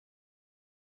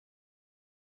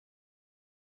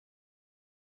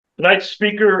Tonight's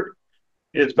speaker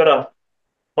has been a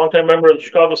longtime member of the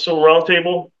Chicago Civil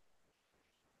Roundtable.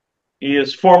 He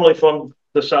is formerly from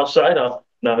the South Side.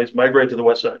 Now he's migrated to the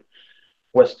West Side,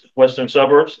 western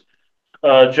suburbs.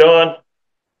 John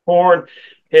Horn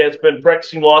has been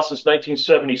practicing law since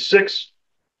 1976.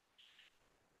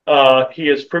 He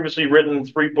has previously written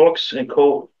 3 books and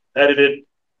co-edited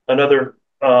another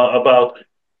about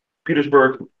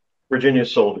Petersburg, Virginia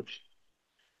soldiers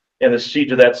and the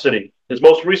siege of that city. His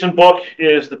most recent book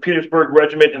is The Petersburg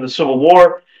Regiment in the Civil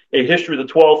War, A History of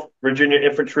the 12th Virginia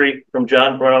Infantry from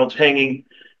John Brown's Hanging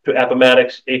to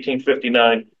Appomattox, 1859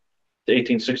 to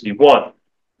 1861.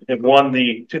 It won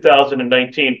the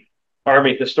 2019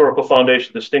 Army Historical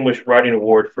Foundation Distinguished Writing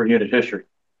Award for Unit History.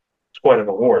 It's quite an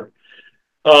award.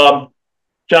 John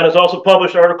has also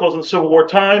published articles in the Civil War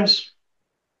Times,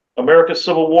 America's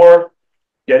Civil War,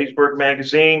 Gettysburg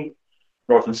Magazine,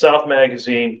 North and South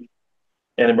Magazine,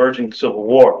 and Emerging Civil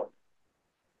War.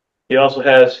 He also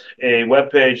has a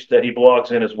webpage that he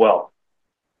blogs in as well.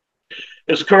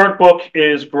 His current book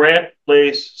is Grant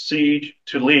Lays Siege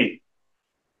to Lee,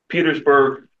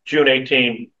 Petersburg, June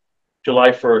 18, July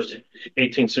 1st,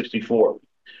 1864.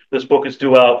 This book is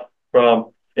due out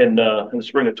in the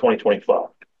spring of 2025.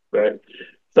 Right?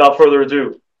 Without further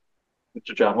ado,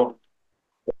 Mr. John Horn.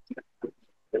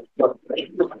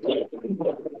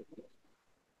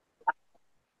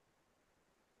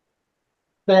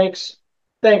 Thanks,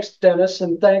 Dennis,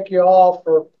 and thank you all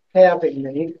for having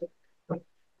me.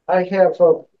 I have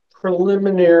a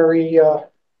preliminary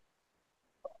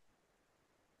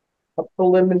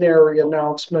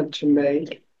announcement to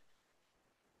make.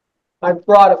 I've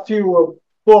brought a few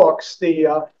books.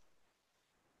 The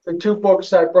 2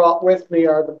 books I brought with me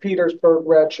are the Petersburg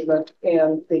Regiment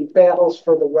and the Battles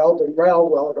for the Weldon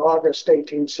Railroad, August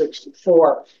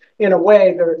 1864. In a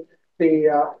way,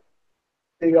 the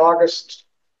August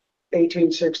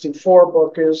 1864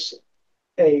 book is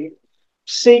a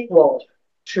sequel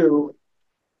to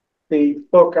the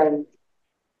book I'm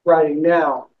writing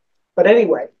now. But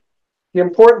anyway, the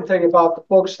important thing about the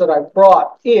books that I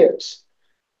brought is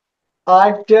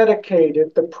I've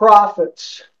dedicated the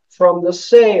profits from the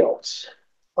sales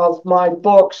of my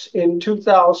books in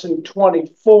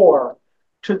 2024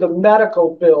 to the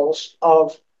medical bills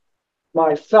of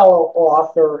my fellow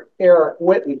author, Eric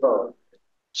Wittenberg.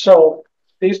 So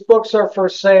these books are for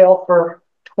sale for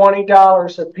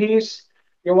 $20 a piece.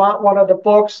 You want one of the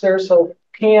books, there's a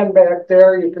can back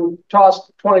there. You can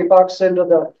toss 20 bucks into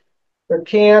the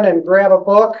can and grab a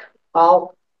book.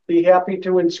 I'll be happy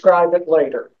to inscribe it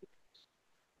later.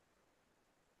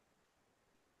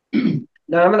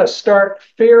 Now I'm going to start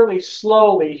fairly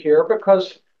slowly here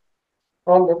because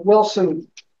on the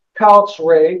Wilson-Kautz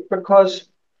raid, because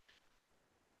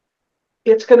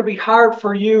it's going to be hard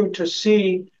for you to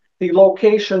see the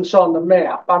locations on the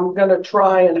map. I'm going to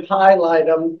try and highlight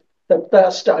them the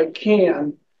best I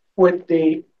can with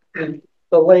the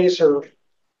laser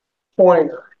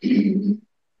pointer.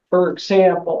 For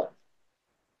example,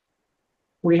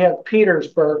 we have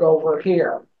Petersburg over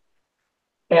here.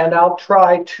 And I'll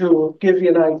try to give you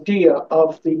an idea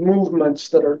of the movements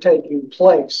that are taking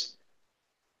place,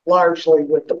 largely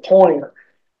with the pointer.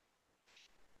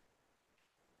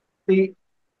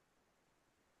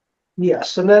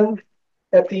 Yes, and then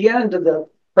at the end of the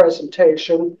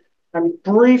presentation, I'm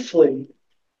briefly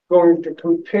going to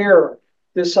compare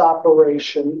this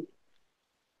operation,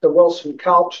 the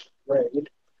Wilson-Kautz raid,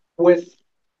 with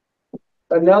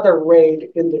another raid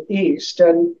in the east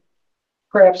and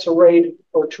perhaps a raid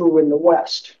or 2 in the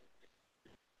west,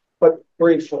 but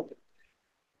briefly.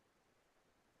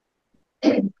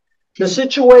 The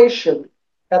situation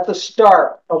at the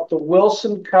start of the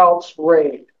Wilson-Kautz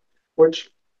raid, which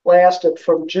lasted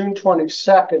from June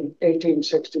 22nd,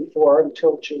 1864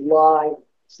 until July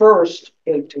 1st,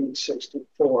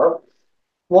 1864,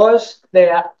 was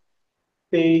that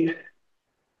the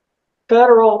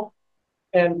Federal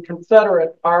and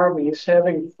Confederate armies,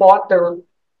 having fought their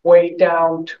way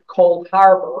down to Cold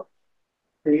Harbor,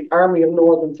 the Army of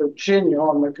Northern Virginia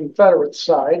on the Confederate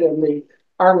side and the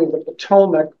Army of the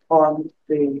Potomac on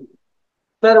the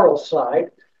Federal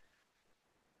side,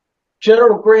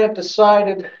 General Grant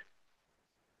decided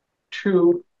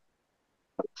to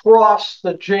cross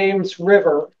the James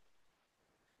River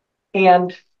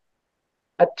and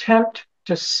attempt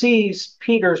to seize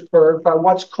Petersburg by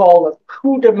what's called a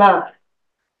coup de main.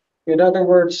 In other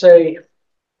words,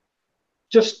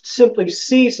 just simply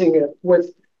seizing it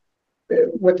with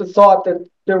the thought that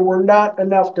there were not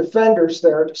enough defenders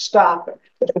there to stop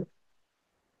it.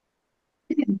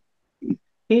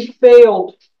 He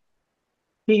failed.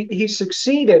 He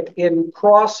succeeded in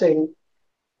crossing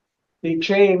the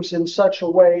James in such a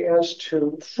way as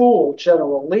to fool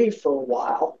General Lee for a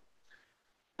while,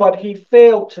 but he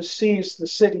failed to seize the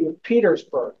city of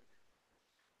Petersburg.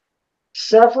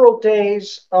 Several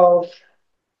days of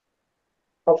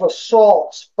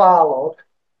assaults followed.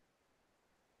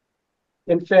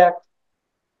 In fact,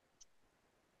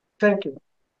 thank you.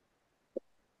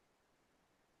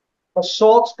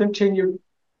 Assaults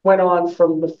went on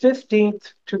from the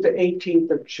 15th to the 18th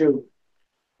of June.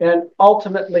 And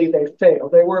ultimately they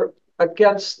failed. They were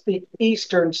against the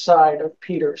eastern side of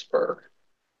Petersburg.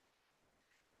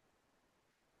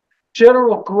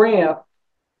 General Grant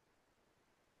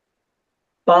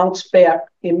bounced back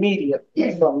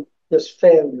immediately from this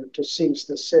failure to seize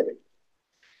the city.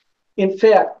 In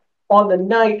fact, on the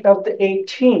night of the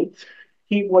 18th,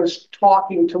 he was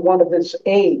talking to one of his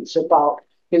aides about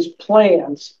his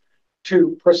plans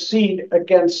to proceed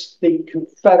against the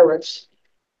Confederates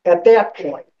at that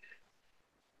point.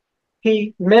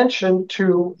 He mentioned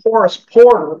to Horace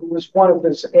Porter, who was one of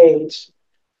his aides,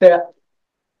 that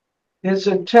his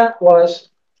intent was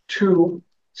to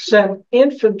send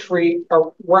infantry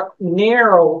on a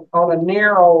narrow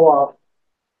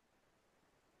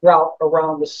route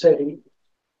around the city.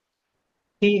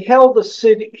 He held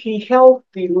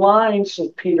the lines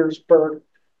of Petersburg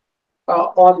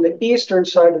on the eastern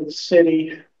side of the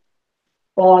city,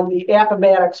 on the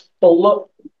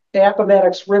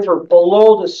Appomattox River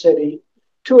below the city,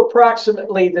 to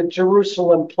approximately the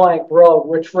Jerusalem Plank Road,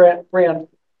 which ran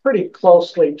pretty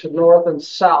closely to north and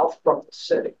south from the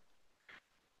city.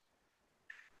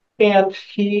 And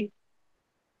he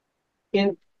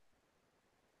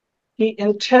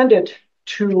intended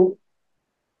to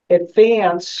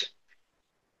advance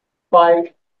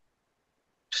by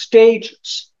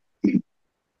stages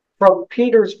from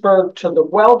Petersburg to the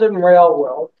Weldon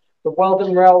Railroad. The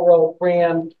Weldon Railroad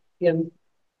ran in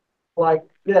like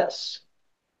this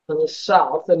to the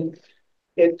south, and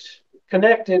it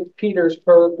connected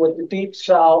Petersburg with the Deep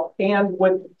South and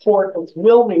with the port of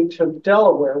Wilmington,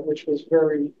 Delaware, which was a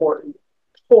very important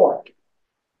port.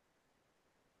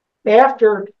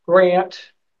 After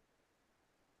Grant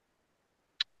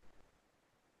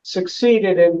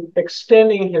succeeded in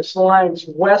extending his lines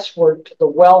westward to the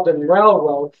Weldon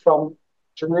Railroad from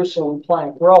Jerusalem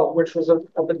Plank Road, which was of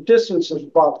a distance of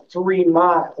about 3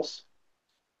 miles,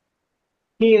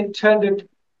 he intended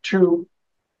to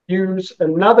use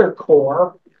another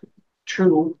corps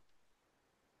to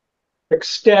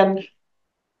extend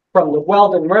from the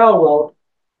Weldon Railroad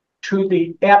to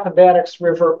the Appomattox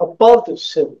River above the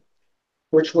city,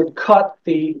 which would cut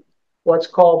what's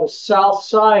called the South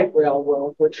Side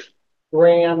Railroad, which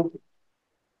ran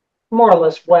more or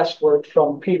less westward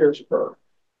from Petersburg.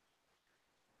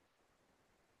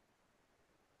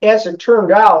 As it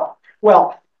turned out,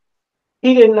 well,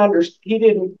 he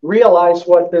didn't realize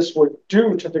what this would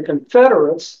do to the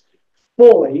Confederates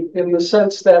fully, in the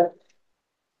sense that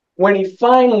when he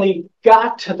finally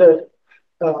got to the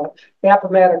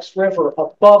Appomattox River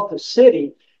above the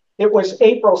city, it was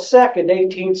April 2nd,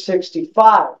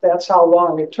 1865. That's how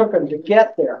long it took him to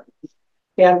get there.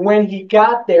 And when he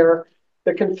got there,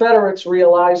 the Confederates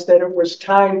realized that it was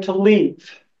time to leave.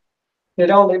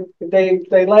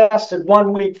 They lasted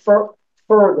 1 week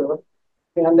further,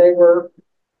 and they were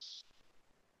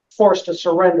forced to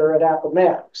surrender at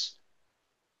Appomattox.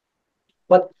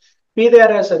 But be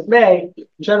that as it may,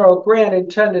 General Grant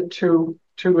intended to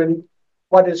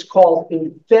what is called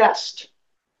invest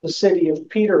the city of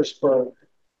Petersburg.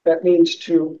 That means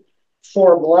to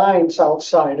form lines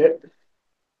outside it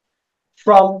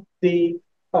from the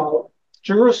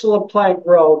Jerusalem Plank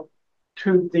Road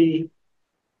to the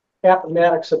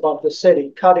Appomattox above the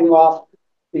city, cutting off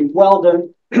the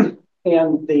Weldon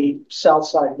and the South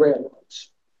Side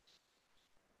Railroads.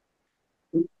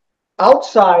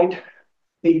 Outside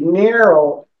the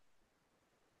narrow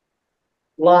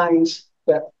lines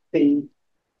that the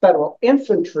Federal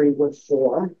infantry would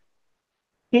form,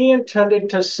 he intended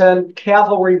to send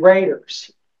cavalry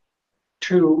raiders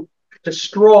to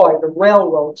destroy the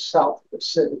railroads south of the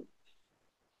city.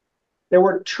 There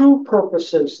were 2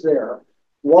 purposes there.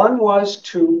 One was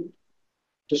to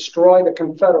destroy the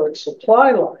Confederate supply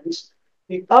lines.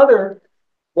 The other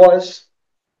was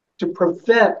to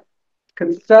prevent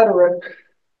Confederate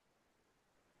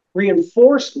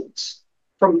reinforcements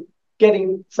from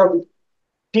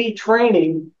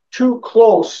detraining too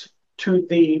close to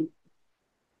the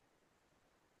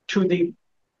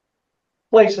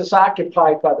places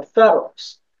occupied by the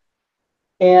Federals.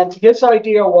 And his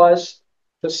idea was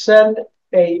to send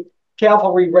a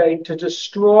cavalry raid to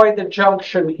destroy the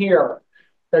junction here.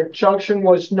 The junction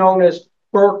was known as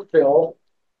Burkeville,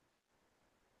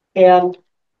 and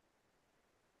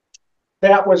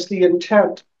That was the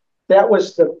intent. That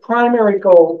was the primary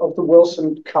goal of the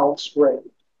Wilson-Kautz raid.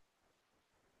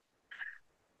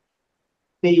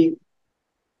 The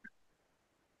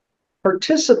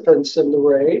participants in the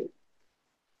raid,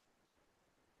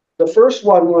 the first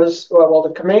one was, well,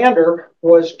 the commander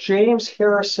was James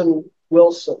Harrison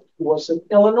Wilson, who was a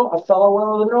fellow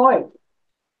Illinois.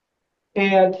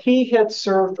 And he had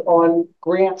served on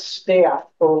Grant's staff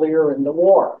earlier in the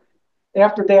war.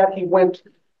 After that, he went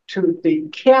to the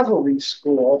cavalry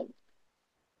school,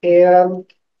 and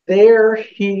there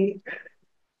he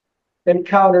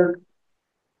encountered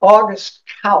August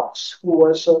Kautz, who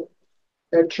was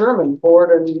a German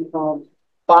born in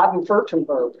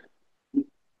Baden-Württemberg.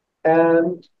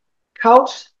 And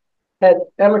Kautz had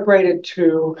emigrated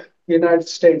to the United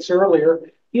States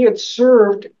earlier. He had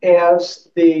served as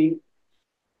the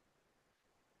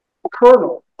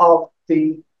colonel of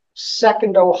the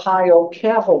 2nd Ohio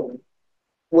Cavalry,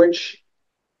 which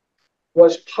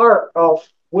was part of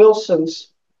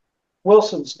Wilson's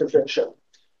division.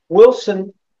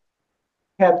 Wilson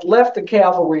had left the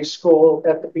cavalry school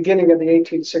at the beginning of the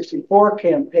 1864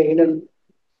 campaign and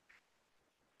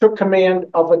took command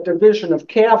of a division of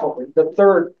cavalry, the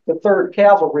third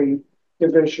Cavalry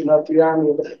Division of the Army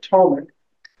of the Potomac.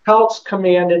 Kautz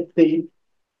commanded the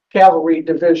Cavalry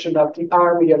Division of the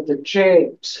Army of the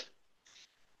James.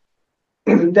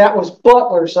 That was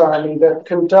Butler's army that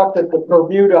conducted the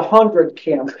Bermuda Hundred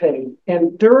campaign.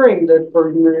 And during the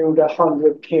Bermuda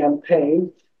Hundred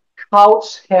campaign,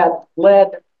 Kautz had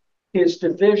led his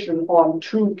division on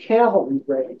 2 cavalry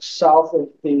raids south of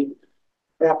the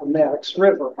Appomattox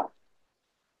River.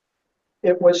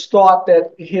 It was thought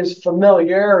that his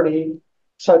familiarity,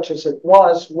 such as it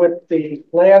was, with the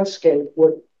landscape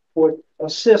would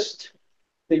assist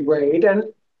the raid,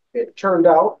 and it turned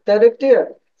out that it did.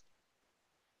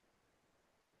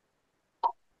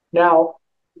 Now,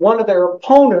 one of their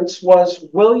opponents was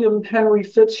William Henry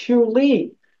Fitzhugh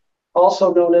Lee,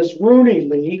 also known as Rooney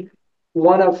Lee,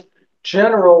 one of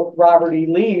General Robert E.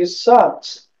 Lee's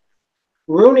sons.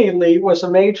 Rooney Lee was a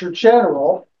major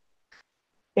general,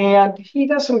 and he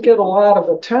doesn't get a lot of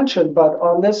attention, but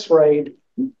on this raid,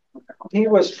 he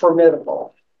was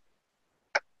formidable.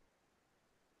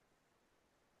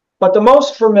 But the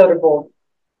most formidable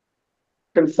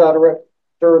Confederate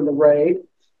during the raid,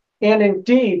 and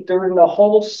indeed during the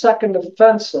whole second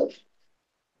offensive,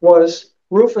 was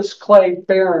Rufus Clay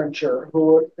Berenger,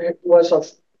 who was a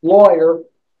lawyer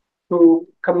who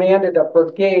commanded a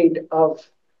brigade of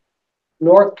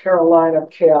North Carolina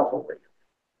cavalry.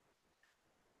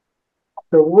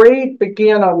 The raid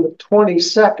began on the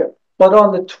 22nd, but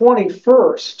on the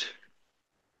 21st,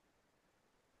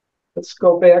 let's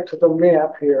go back to the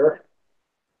map here.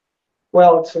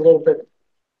 Well, it's a little bit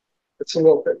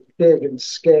big in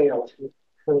scale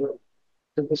to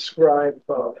describe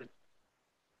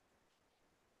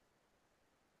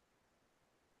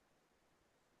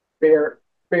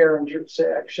Berenger's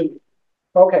action.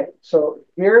 Okay, so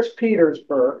here's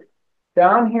Petersburg.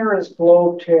 Down here is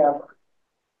Globe Tavern.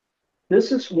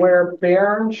 This is where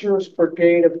Berenger's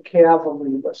brigade of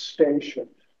cavalry was stationed.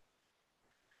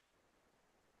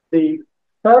 The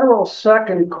Federal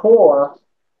Second Corps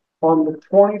on the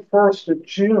 21st of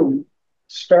June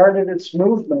started its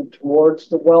movement towards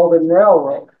the Weldon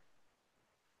Railroad.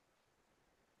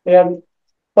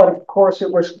 But of course,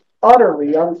 it was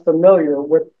utterly unfamiliar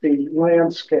with the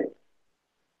landscape.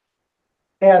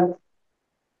 And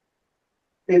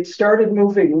it started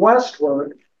moving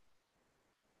westward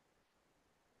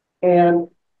and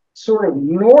sort of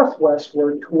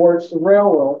northwestward towards the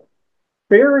railroad.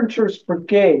 Berenger's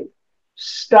brigade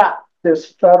stopped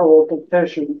this federal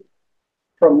division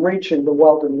from reaching the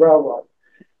Weldon Railroad.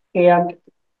 And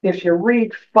if you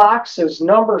read Fox's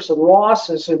numbers and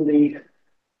losses in the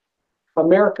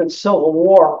American Civil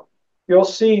War, you'll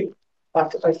see, I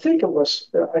think it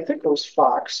was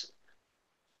Fox.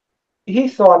 He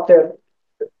thought that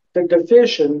the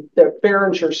division that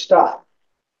Berenger stopped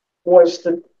was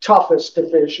the toughest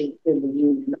division in the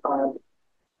Union Army.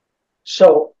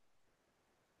 So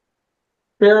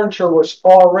Berenger's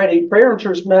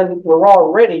men were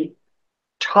already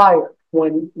tired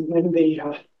when the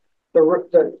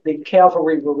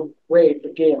cavalry raid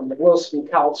began, the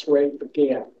Wilson-Kautz raid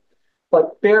began.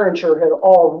 But Berenger had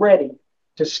already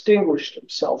distinguished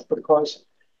himself because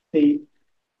the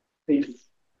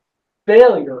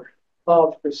failure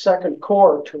of the Second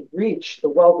Corps to reach the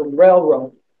Weldon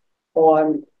Railroad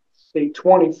on the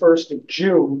 21st of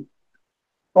June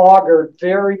augured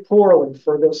very poorly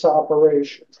for this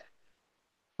operation,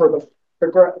 for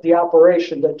the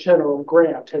operation that General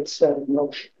Grant had set in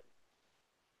motion.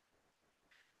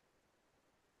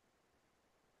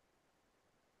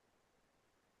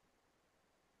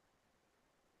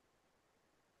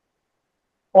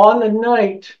 On the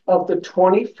night of the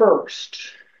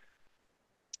 21st,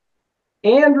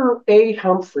 Andrew A.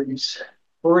 Humphreys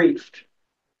briefed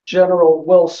General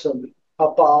Wilson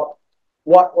about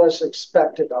what was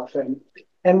expected of him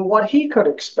and what he could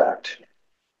expect.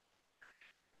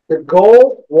 The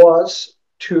goal was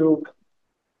to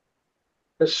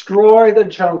destroy the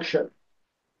junction,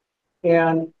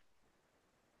 and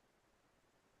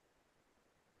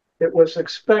it was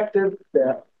expected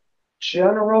that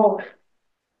General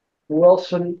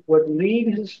Wilson would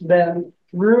lead his men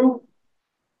through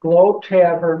Globe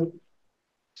Tavern,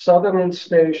 Sutherland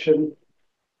Station,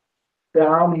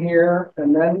 down here,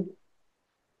 and then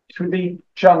to the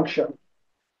junction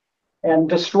and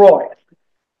destroy it.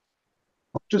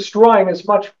 Destroying as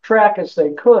much track as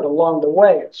they could along the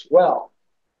way as well.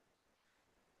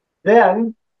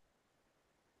 Then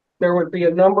there would be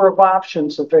a number of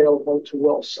options available to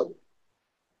Wilson.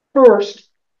 First,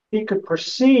 he could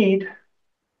proceed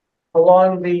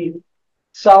along the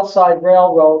South Side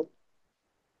Railroad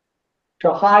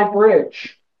to High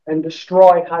Bridge and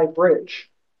destroy High Bridge.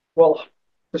 Well,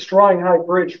 destroying High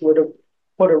Bridge would have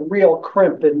put a real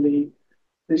crimp in the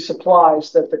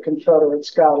supplies that the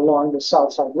Confederates got along the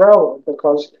South Side Railroad,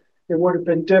 because it would have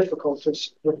been difficult to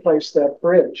replace that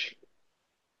bridge.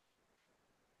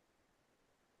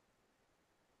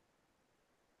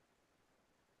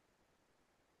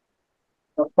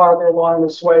 Farther along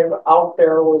this way out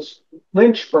there was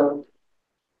Lynchburg.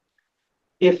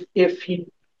 If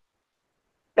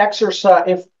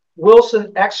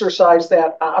Wilson exercised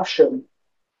that option,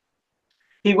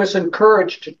 he was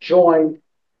encouraged to join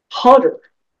Hunter,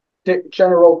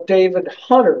 General David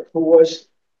Hunter, who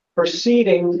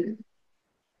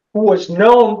was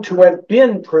known to have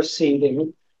been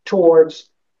proceeding towards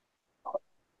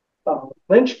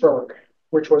Lynchburg,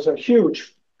 which was a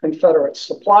huge Confederate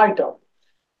supply dump.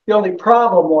 The only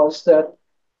problem was that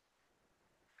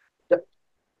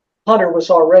Hunter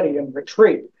was already in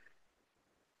retreat.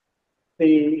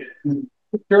 During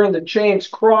the James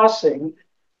Crossing,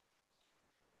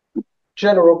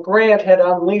 General Grant had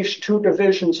unleashed 2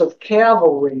 divisions of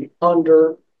cavalry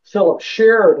under Philip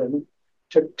Sheridan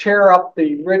to tear up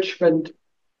the Richmond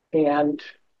and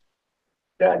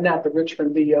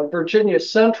the Virginia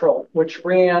Central, which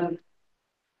ran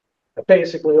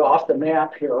basically off the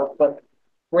map here, but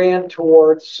ran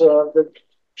towards the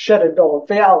Shenandoah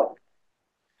Valley.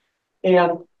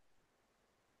 And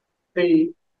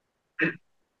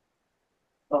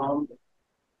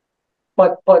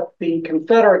but the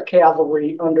Confederate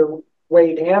cavalry under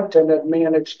Wade Hampton had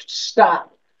managed to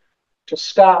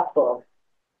stop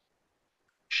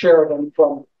Sheridan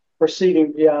from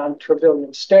proceeding beyond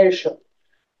Trevilian Station.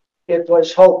 It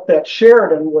was hoped that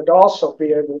Sheridan would also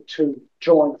be able to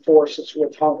join forces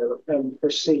with Hunter and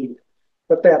proceed,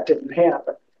 but that didn't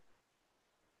happen.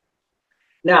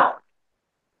 Now,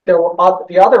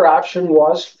 the other option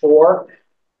was for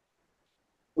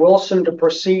Wilson to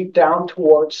proceed down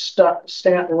towards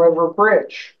Stanton River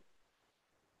Bridge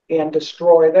and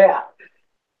destroy that.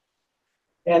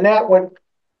 And that would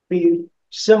be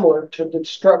similar to the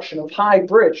destruction of High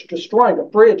Bridge. Destroying a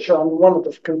bridge on one of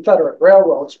the Confederate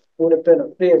railroads would have been a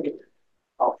big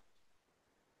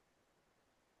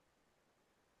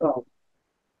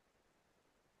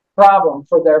problem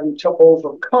for them to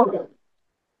overcome,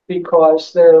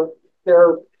 because their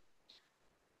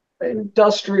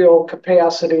industrial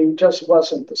capacity just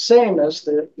wasn't the same as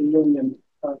the Union,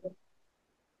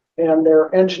 and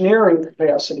their engineering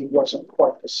capacity wasn't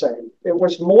quite the same. It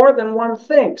was more than one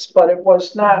thinks, but it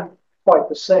was not quite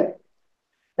the same.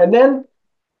 And then,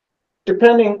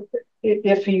 depending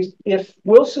if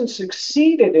Wilson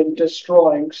succeeded in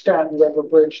destroying Stanton River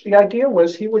Bridge, the idea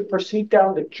was he would proceed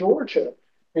down to Georgia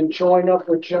and join up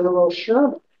with General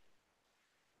Sherman.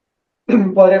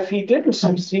 But if he didn't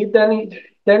succeed, then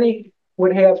he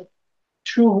would have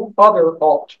two other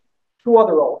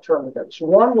alternatives.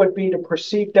 One would be to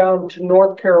proceed down to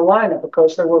North Carolina,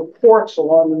 because there were ports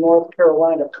along the North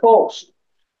Carolina coast,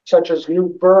 such as New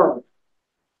Bern.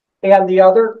 And the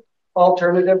other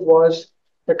alternative was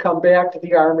to come back to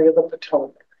the Army of the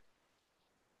Potomac.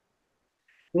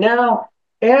 Now,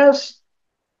 as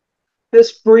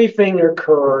this briefing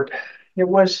occurred, it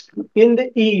was in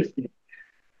the evening.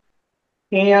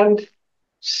 And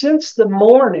since the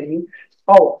morning,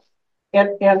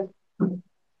 and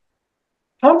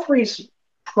Humphreys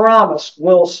promised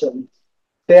Wilson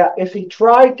that if he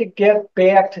tried to get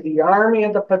back to the Army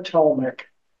of the Potomac,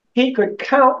 he could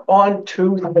count on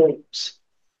 2 things.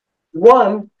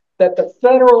 One, that the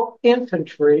Federal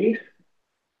infantry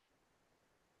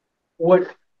would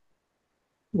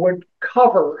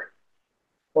cover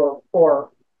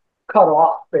or cut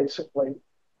off, basically,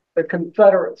 the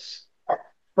Confederates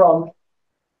from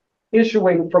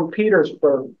issuing from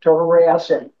Petersburg to harass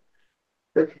him.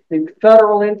 The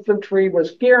Federal infantry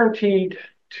was guaranteed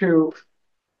to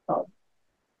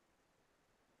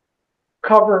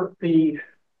cover the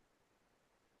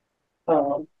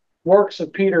works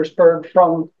of Petersburg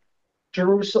from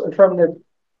Jerusalem, from the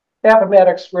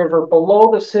Appomattox River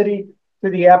below the city to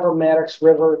the Appomattox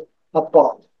River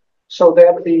above, so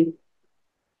that the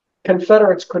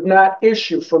Confederates could not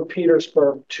issue from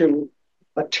Petersburg to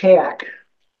attack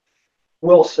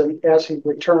Wilson as he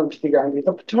returned to the Army of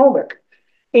the Potomac.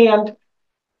 And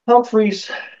Humphreys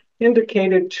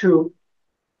indicated to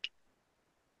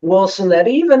Wilson that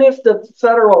even if the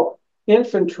Federal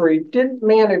infantry didn't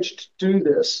manage to do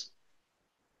this,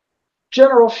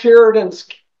 General Sheridan's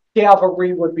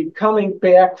cavalry would be coming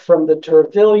back from the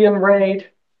Trevilian raid,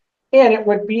 and it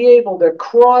would be able to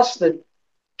cross the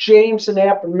James and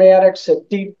Appomattox at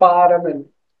Deep Bottom and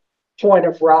Point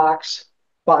of Rocks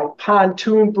by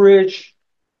pontoon bridge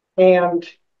and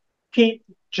keep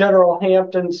General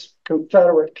Hampton's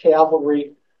Confederate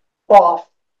cavalry off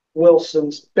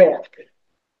Wilson's back.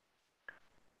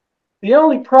 The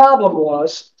only problem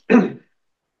was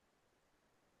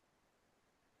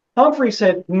Humphreys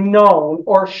had known,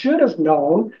 or should have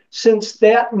known, since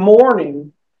that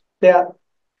morning that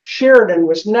Sheridan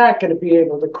was not going to be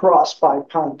able to cross by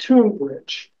pontoon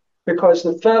bridge because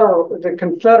the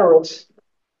Confederates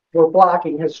were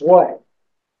blocking his way.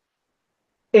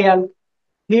 And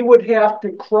he would have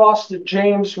to cross the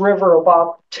James River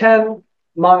about 10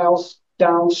 miles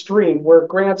downstream where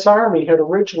Grant's army had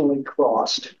originally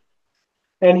crossed.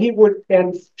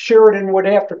 And Sheridan would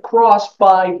have to cross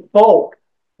by boat,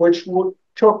 which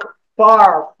took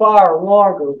far, far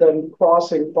longer than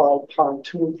crossing by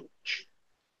pontoon bridge.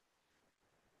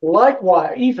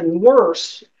 Likewise, even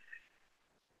worse,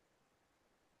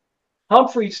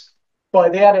 Humphreys, by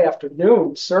that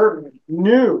afternoon, certainly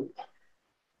knew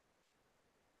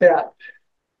that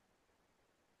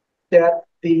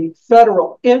the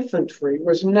Federal infantry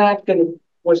was not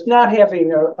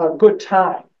having a good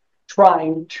time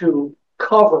trying to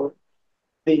cover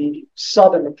the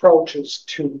southern approaches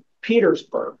to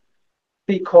Petersburg,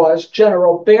 because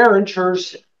General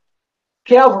Behringer's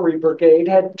cavalry brigade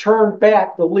had turned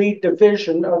back the lead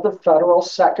division of the Federal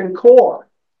Second Corps.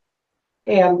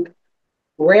 And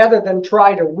rather than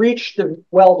try to reach the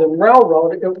Weldon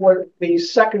Railroad, the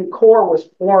Second Corps was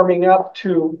forming up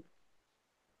to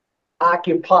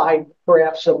occupy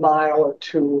perhaps a mile or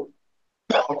two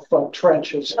of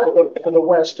trenches to the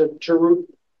west of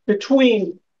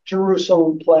between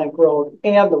Jerusalem Plank Road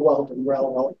and the Weldon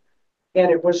Railroad.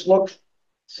 And it was looked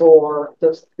for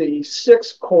the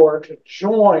Sixth Corps to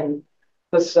join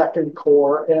the Second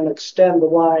Corps and extend the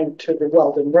line to the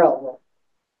Weldon Railroad.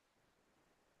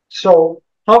 So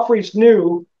Humphreys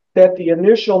knew that the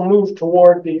initial move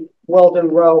toward the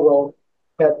Weldon Railroad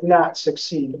had not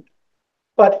succeeded.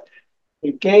 But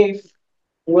he gave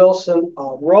Wilson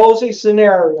a rosy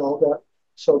scenario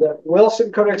so that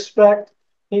Wilson could expect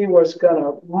he was going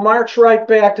to march right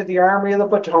back to the Army of the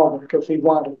Potomac if he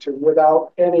wanted to,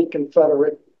 without any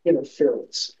Confederate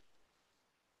interference.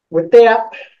 With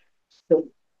that, the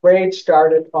raid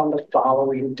started on the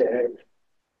following day.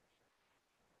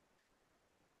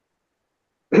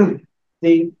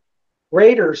 The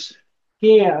raiders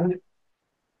began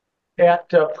at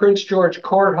Prince George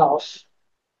Courthouse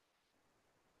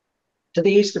to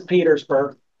the east of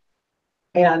Petersburg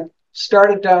and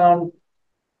started down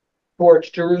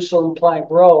towards Jerusalem Plank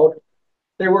Road.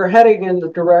 They were heading in the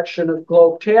direction of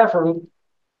Globe Tavern,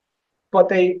 but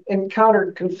they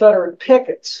encountered Confederate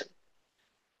pickets.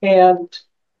 And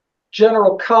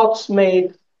General Kautz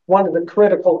made one of the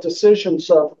critical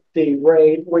decisions of the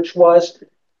raid, which was,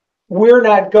 we're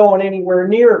not going anywhere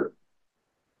near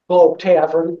Globe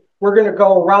Tavern. We're going to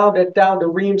go around it down to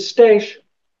Reams Station.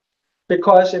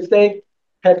 Because if they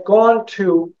had gone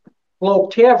to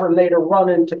Globe Tavern, they'd have run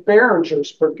into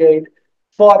Behringer's brigade,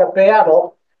 fought a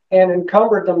battle, and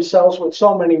encumbered themselves with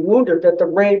so many wounded that the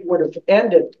raid would have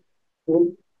ended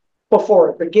before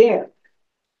it began.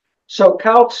 So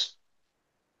Kautz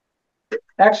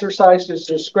exercised his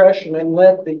discretion and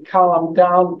led the column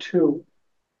down to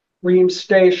Reams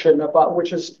Station,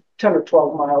 which is 10 or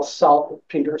 12 miles south of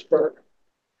Petersburg.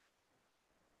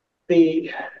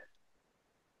 The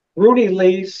Rudy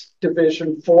Lee's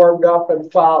division formed up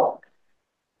and followed.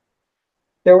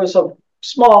 There was a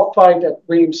small fight at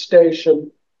Reams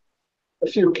Station, a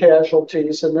few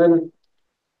casualties, and then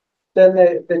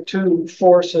the two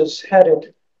forces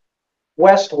headed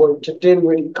westward to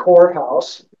Dinwiddie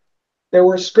Courthouse. There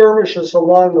were skirmishes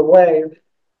along the way,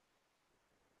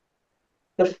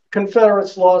 The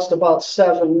Confederates lost about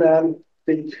 7 men.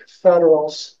 The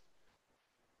Federals,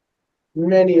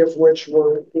 many of which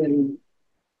were in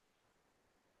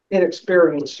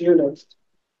inexperienced units,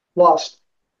 lost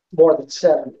more than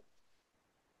 70.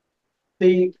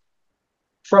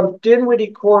 From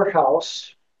Dinwiddie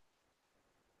Courthouse,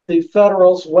 the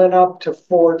Federals went up to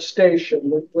Ford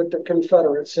Station with the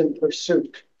Confederates in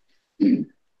pursuit. And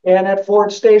at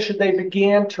Ford Station, they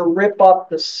began to rip up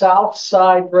the South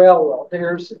Side Railroad.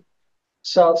 There's the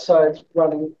South Side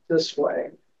running this way.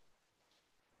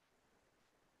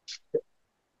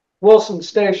 Wilson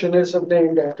Station isn't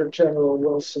named after General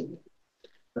Wilson.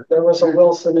 There was a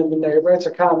Wilson in the neighborhood. It's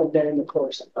a common name, of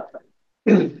course.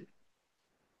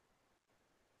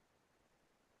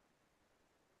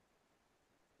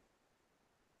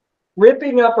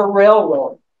 Ripping up a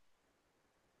railroad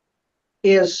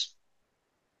is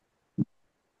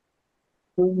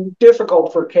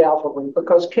difficult for cavalry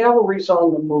because cavalry's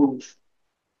on the move.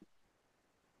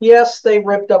 Yes, they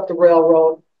ripped up the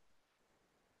railroad.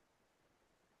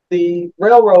 The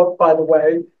railroad, by the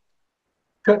way,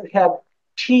 could have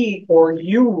T or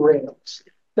U rails.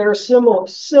 They're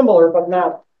similar, but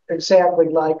not exactly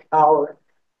like our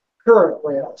current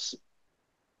rails.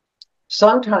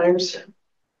 Sometimes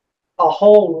a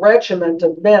whole regiment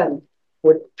of men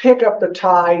would pick up the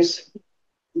ties,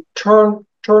 turn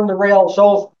the rails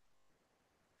over.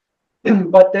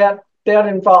 But that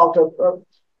involved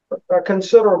a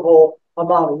considerable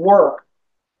amount of work.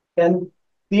 And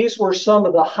these were some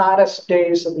of the hottest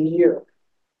days of the year.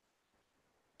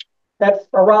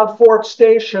 Around Fort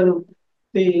Station,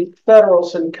 the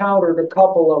Federals encountered a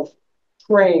couple of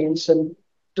trains and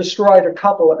destroyed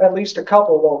at least a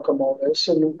couple locomotives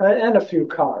and a few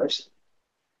cars.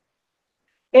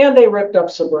 And they ripped up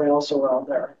some rails around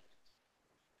there.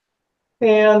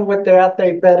 And with that,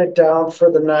 they bedded down for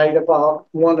the night about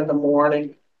 1 in the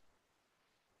morning.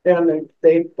 And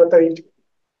they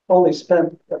only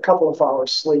spent a couple of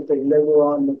hours sleeping. They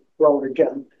were on the road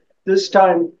again. This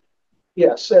time,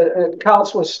 yes,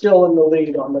 Kautz was still in the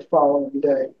lead on the following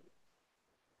day.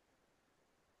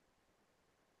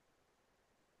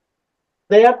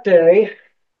 That day,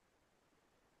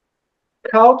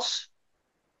 Kautz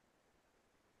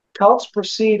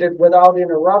proceeded without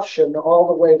interruption all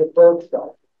the way to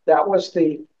Burkeville. That was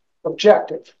the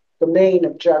objective, the main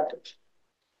objective.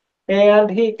 And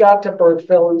he got to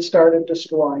Burkeville and started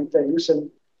destroying things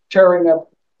and tearing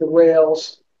up the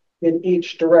rails in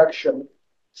each direction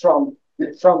from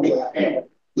that.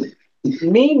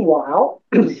 Meanwhile,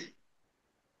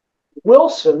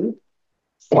 Wilson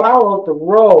followed the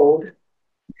road,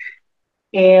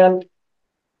 and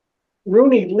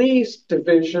Rooney Lee's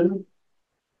division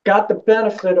got the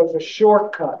benefit of a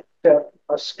shortcut that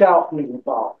a scout knew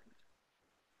about.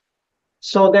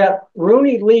 So that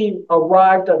Rooney Lee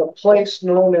arrived at a place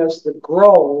known as the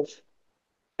Grove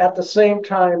at the same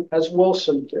time as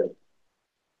Wilson did.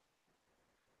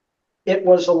 It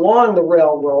was along the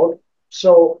railroad,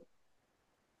 so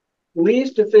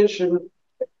Lee's division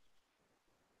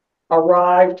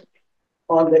arrived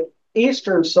on the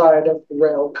eastern side of the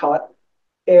rail cut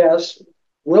as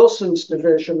Wilson's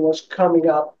division was coming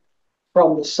up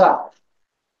from the south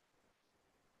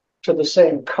to the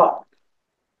same cut.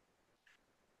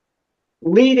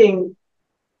 Leading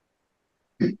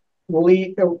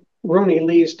Rooney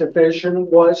Lee's division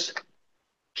was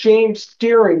James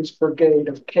Deering's brigade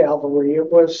of cavalry.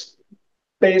 It was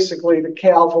basically the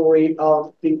cavalry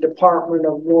of the Department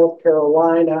of North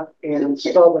Carolina and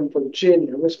Southern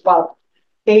Virginia. It was about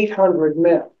 800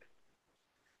 men.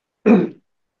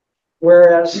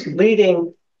 Whereas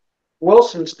leading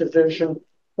Wilson's division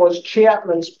was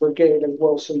Chapman's brigade of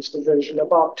Wilson's division,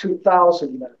 about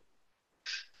 2,000 men.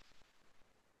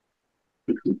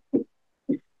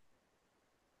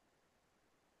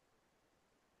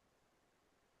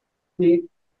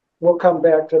 We'll come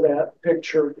back to that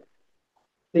picture.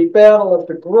 The Battle of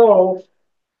the Grove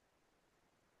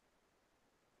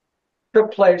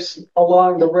took place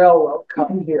along the railroad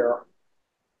cut here.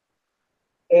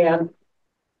 And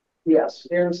yes,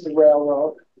 here's the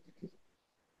railroad.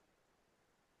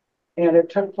 And it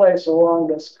took place along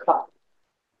this cut.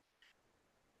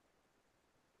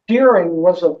 Deering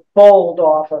was a bold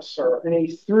officer, and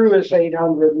he threw his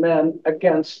 800 men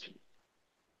against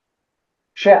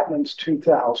Chapman's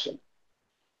 2,000.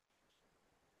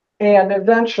 And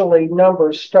eventually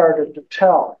numbers started to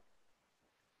tell.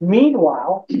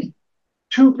 Meanwhile,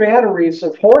 2 batteries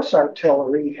of horse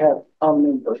artillery had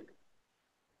outnumbered.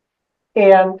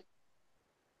 And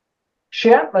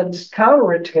Chapman's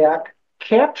counterattack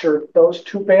captured those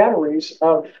 2 batteries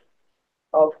of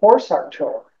horse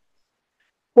artillery.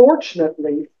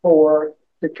 Fortunately for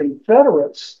the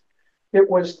Confederates, it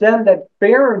was then that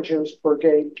Behringer's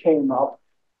brigade came up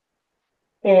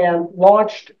and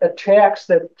launched attacks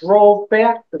that drove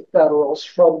back the Federals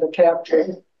from the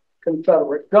captured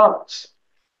Confederate guns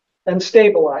and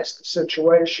stabilized the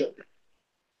situation.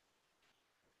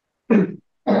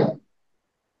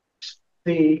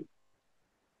 The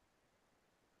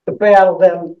battle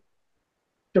then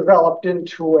developed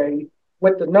into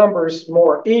with the numbers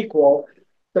more equal,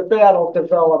 the battle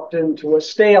developed into a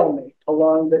stalemate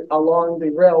along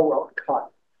the railroad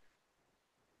cut.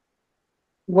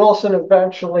 Wilson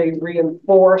eventually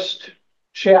reinforced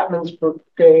Chapman's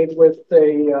brigade with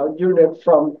a unit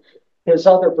from his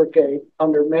other brigade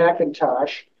under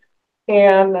McIntosh,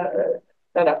 and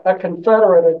a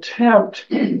Confederate attempt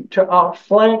to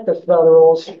outflank the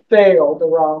Federals failed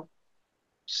around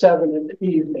 7 in the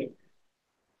evening.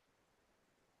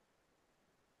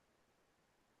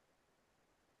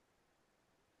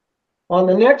 On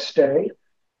the next day,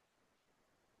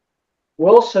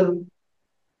 Wilson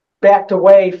backed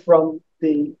away from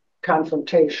the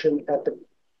confrontation at the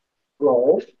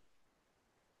Grove,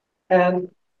 and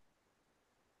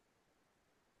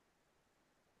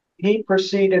he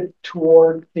proceeded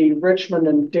toward the Richmond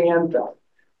and Danville.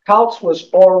 Kautz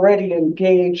was already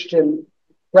engaged in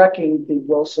wrecking the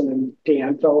Wilson and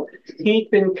Danville. He'd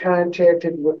been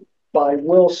contacted by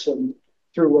Wilson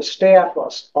through a staff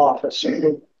officer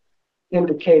who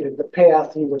indicated the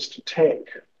path he was to take.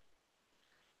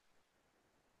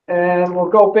 And we'll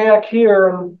go back here,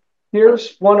 and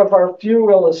here's one of our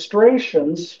few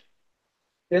illustrations.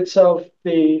 It's of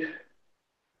the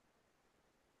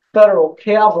Federal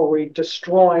cavalry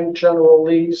destroying General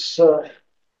Lee's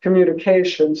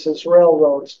communications, his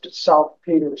railroads to South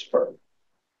Petersburg.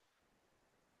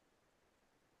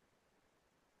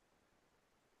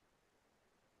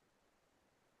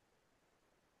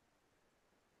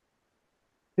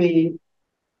 They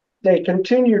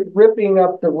continued ripping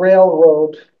up the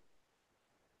railroad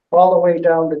all the way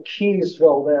down to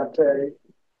Keysville that day.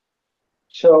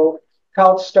 So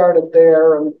Kautz started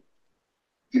there, and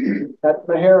at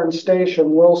Mahone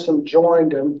Station, Wilson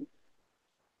joined him.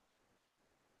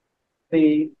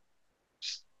 The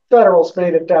Federals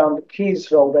made it down to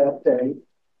Keysville that day.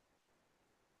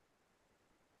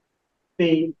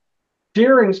 The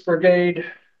Deering's brigade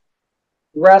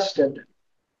rested.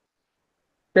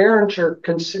 Behringer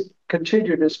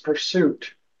continued his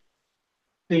pursuit.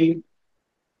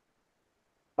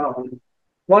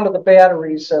 One of the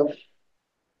batteries of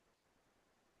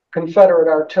Confederate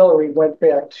artillery went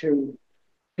back to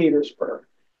Petersburg.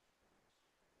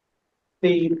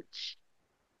 The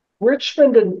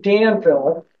Richmond and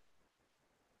Danville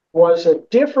was a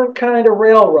different kind of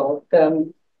railroad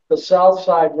than the South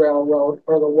Side Railroad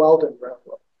or the Weldon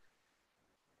Railroad.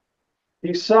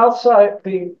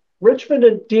 The Richmond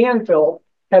and Danville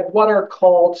had what are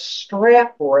called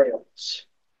strap rails.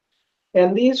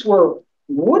 And these were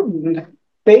wooden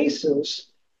bases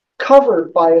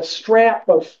covered by a strap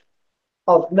of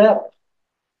metal.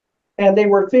 And they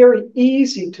were very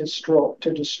easy to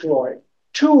destroy,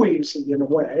 too easy in a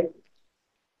way,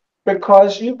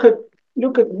 because you could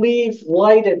leave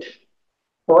lighted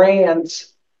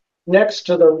brands next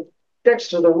to the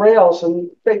rails, and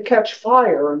they'd catch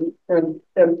fire and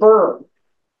burn.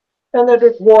 And then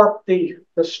it'd warp the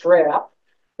strap,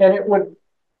 and it would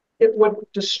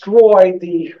destroy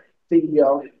the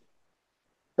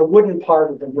wooden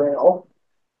part of the rail.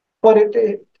 But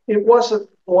it wasn't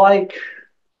like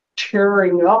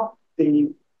tearing up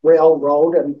the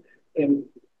railroad and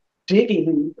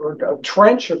digging or a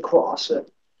trench across it.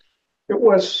 It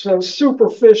was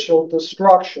superficial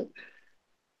destruction.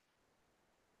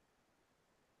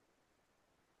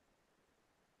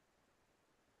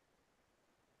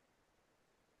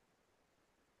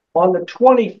 On the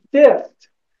 25th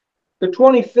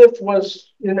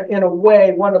was, in a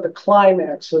way, one of the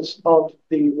climaxes of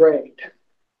the raid.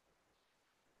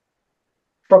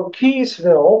 From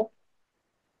Keysville,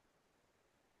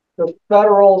 the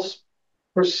Federals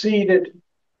proceeded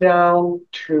down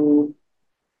to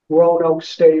Roanoke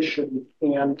Station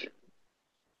and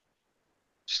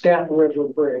Staten River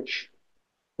Bridge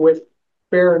with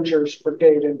Behringer's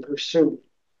brigade in pursuit.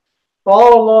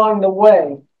 All along the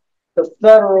way, the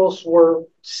Federals were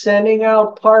sending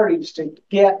out parties to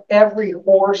get every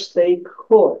horse they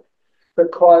could,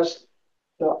 because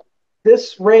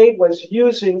this raid was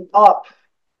using up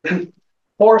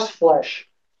horse flesh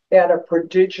at a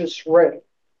prodigious rate.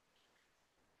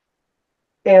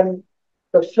 And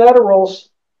the Federals,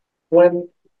 when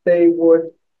their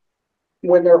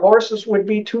horses would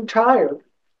be too tired,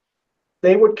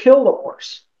 they would kill the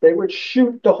horse. They would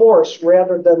shoot the horse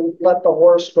rather than let the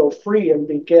horse go free and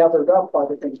be gathered up by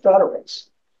the Confederates.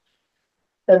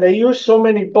 And they used so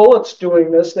many bullets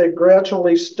doing this, they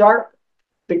gradually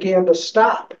began to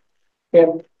stop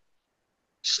and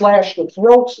slash the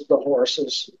throats of the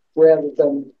horses rather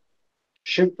than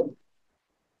shoot them.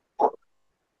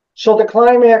 So the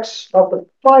climax of the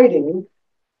fighting,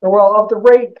 well, of the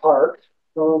raid part,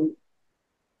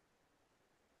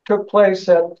 took place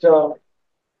at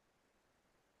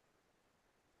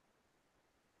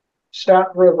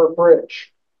Sapt River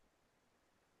Bridge.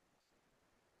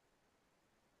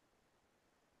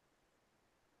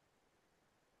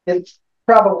 It's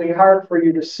probably hard for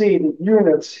you to see the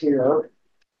units here,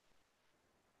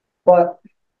 but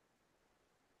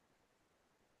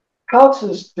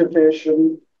Kautz's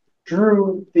division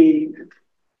drew the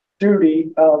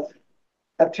duty of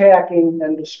attacking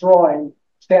and destroying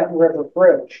Stanton River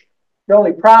Bridge. The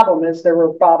only problem is there were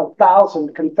about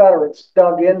 1,000 Confederates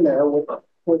dug in there with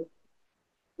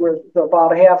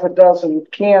about half a dozen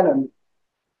cannon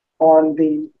on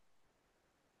the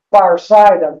far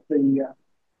side of the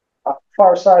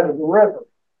river,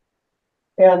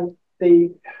 and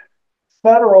the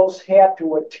Federals had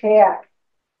to attack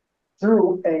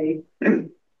through a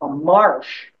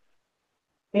marsh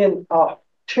in a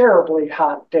terribly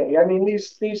hot day. I mean,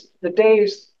 these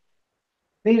days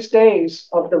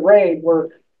of the raid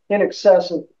were in excess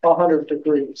of 100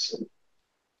 degrees.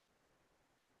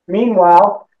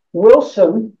 Meanwhile,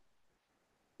 Wilson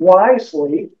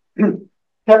wisely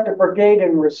kept a brigade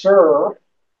in reserve,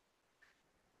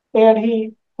 and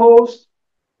he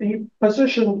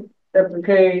positioned a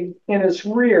brigade in his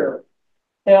rear.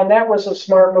 And that was a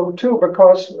smart move too,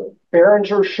 because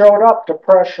Behringer showed up to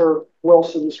pressure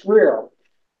Wilson's rear.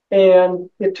 And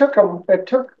it took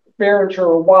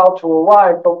Behringer a while to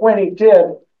arrive, but when he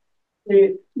did,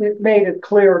 it made it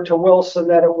clear to Wilson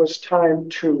that it was time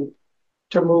to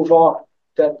move on,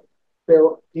 that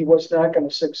he was not going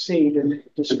to succeed in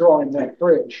destroying that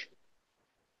bridge,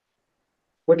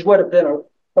 which would have been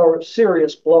a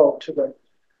serious blow to the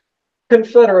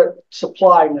Confederate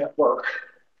supply network.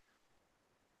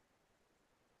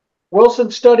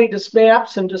 Wilson studied his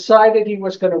maps and decided he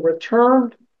was going to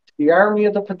return to the Army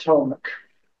of the Potomac.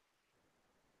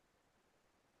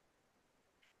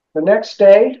 The next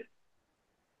day,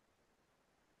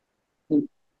 he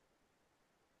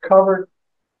covered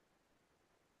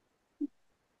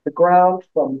the ground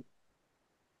from,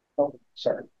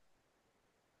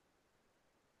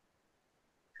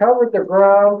 covered the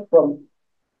ground from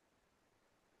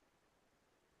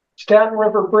Staten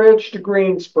River Bridge to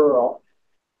Greensboro.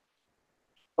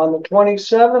 On the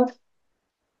 27th,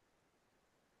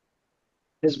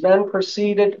 his men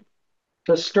proceeded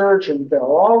to Sturgeonville.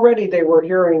 Already they were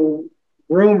hearing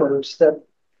rumors that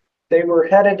they were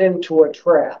headed into a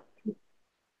trap.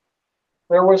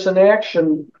 There was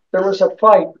a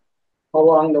fight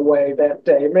along the way that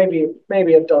day,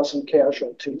 maybe a dozen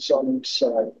casualties on each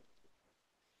side.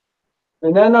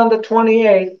 And then on the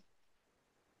 28th,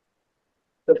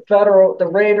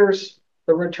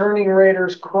 the returning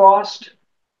raiders crossed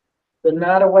the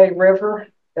Nottoway River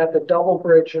at the double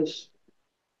bridges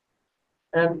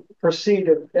and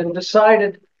proceeded and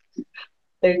decided,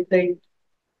 they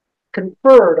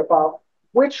conferred about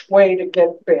which way to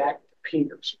get back to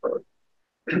Petersburg.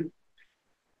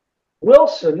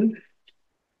 Wilson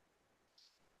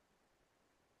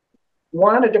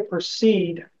wanted to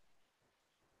proceed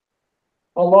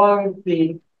along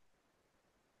the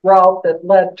route that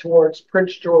led towards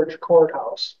Prince George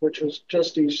Courthouse, which was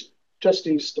just east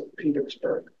of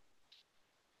Petersburg.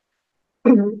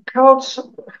 Kautz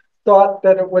thought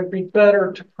that it would be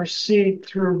better to proceed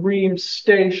through Reams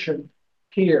Station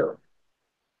here.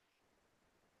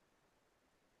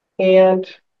 And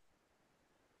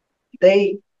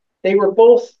they were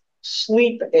both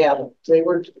sleep addled. They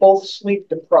were both sleep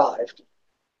deprived.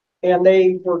 And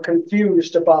they were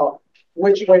confused about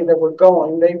which way they were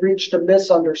going. They reached a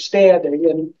misunderstanding,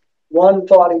 and one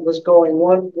thought he was going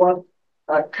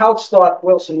Kautz thought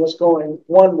Wilson was going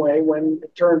one way when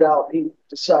it turned out he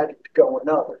decided to go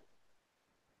another.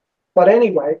 But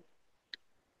anyway,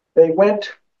 they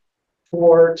went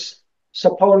towards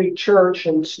Sappony Church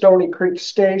and Stony Creek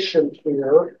Station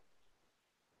here.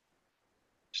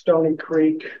 Stony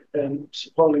Creek and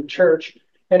Sappony Church.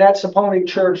 And at Sappony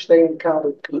Church, they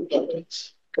encountered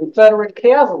Confederate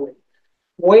cavalry.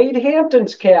 Wade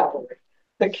Hampton's cavalry.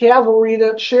 The cavalry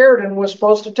that Sheridan was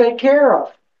supposed to take care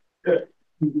of.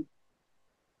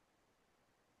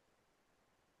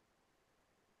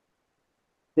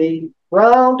 The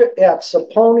ground at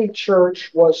Sappony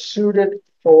Church was suited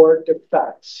for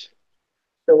defense.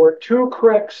 There were two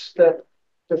creeks that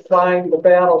defined the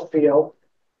battlefield,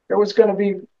 it was going to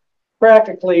be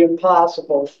practically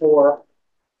impossible for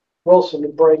Wilson to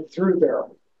break through there.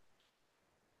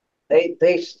 They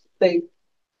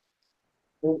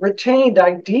retained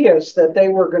ideas that they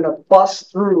were going to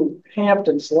bust through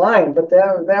Hampton's line, but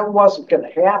that wasn't going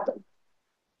to happen.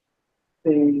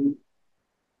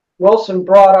 Wilson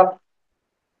brought up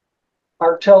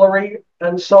artillery,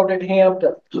 and so did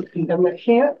Hampton. And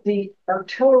the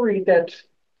artillery that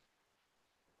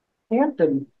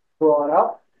Hampton brought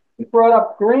up, he brought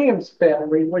up Graham's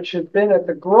battery, which had been at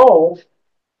the Grove,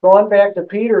 gone back to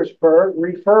Petersburg,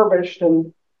 refurbished,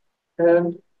 and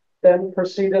then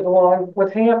proceeded along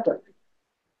with Hampton.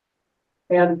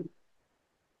 And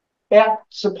at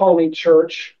Sappony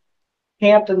Church,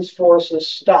 Hampton's forces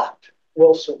stopped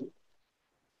Wilson.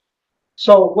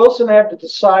 So Wilson had to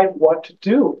decide what to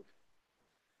do.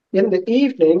 In the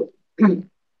evening,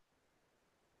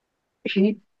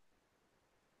 he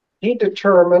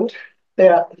determined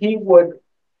that he would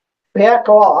back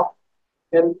off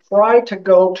and try to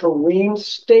go to Reams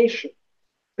Station,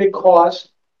 because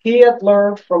he had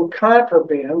learned from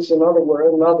contrabands, another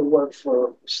word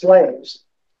for slaves,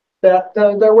 that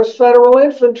there was Federal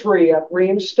infantry at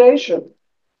Reams Station.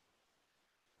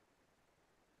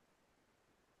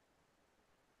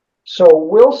 So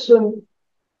Wilson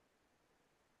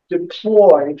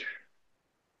deployed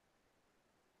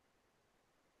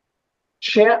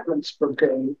Chapman's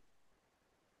brigade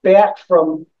back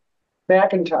from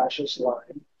McIntosh's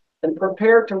line and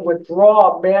prepared to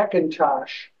withdraw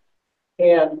McIntosh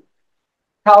and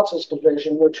Kautz's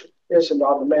division, which isn't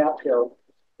on the map here,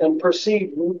 and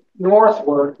proceed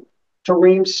northward to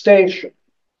Reams Station.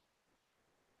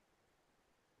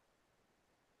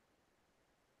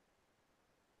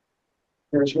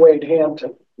 There's Wade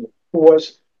Hampton, who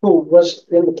was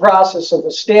in the process of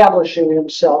establishing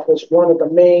himself as one of the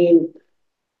main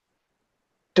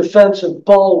defensive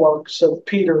bulwarks of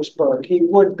Petersburg. He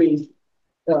would be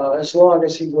as long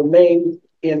as he remained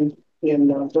in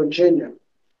Virginia,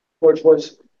 which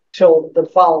was till the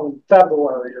following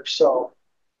February or so.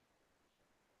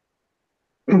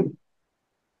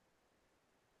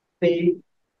 The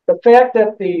fact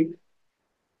that the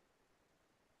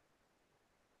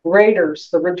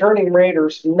returning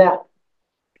raiders met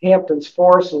Hampton's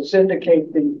forces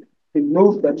indicate the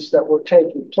movements that were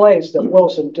taking place that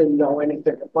Wilson didn't know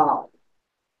anything about.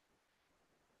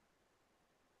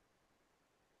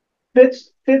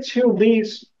 Fitzhugh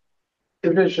Lee's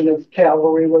division of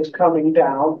cavalry was coming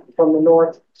down from the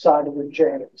north side of the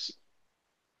James.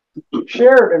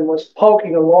 Sheridan was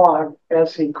poking along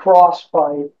as he crossed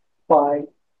by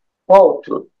boat,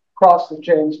 crossed the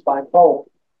James by boat.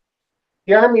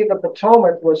 The Army of the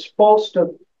Potomac was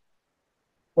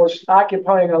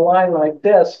occupying a line like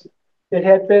this. It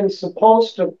had been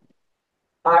supposed to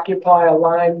occupy a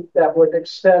line that would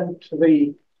extend to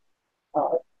the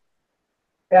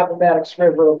Appomattox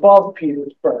River above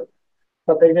Petersburg,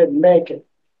 but they didn't make it.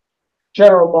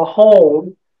 General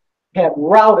Mahone had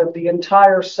routed the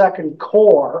entire Second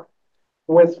Corps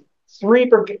with three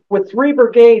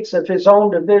brigades of his own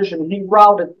division. He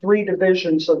routed 3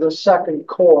 divisions of the Second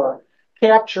Corps,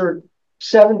 captured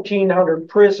 1,700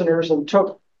 prisoners, and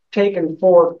taken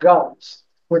 4 guns,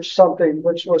 which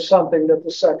was something that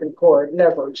the Second Corps had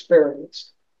never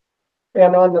experienced.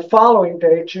 And on the following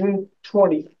day, June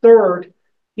 23rd,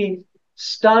 he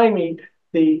stymied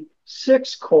the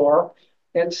 6th Corps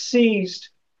and seized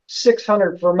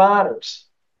 600 Vermonters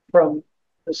from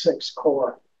the 6th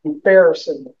Corps,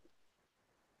 embarrassing them.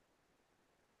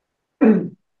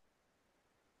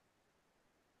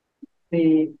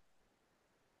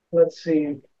 Let's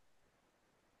see,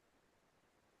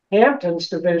 Hampton's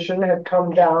division had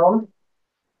come down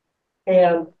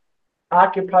and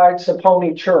occupied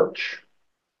Sappony Church.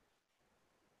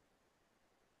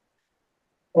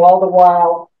 All the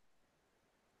while,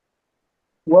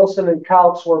 Wilson and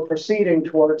Kautz were proceeding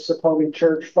towards Sappony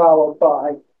Church, followed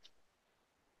by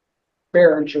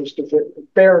Behringer's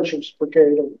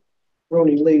brigade of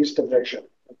Rooney Lee's division.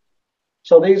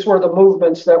 So these were the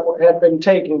movements that had been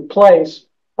taking place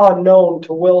unknown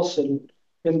to Wilson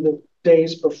in the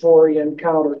days before he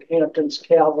encountered Hampton's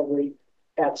cavalry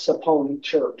at Sappony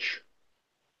Church.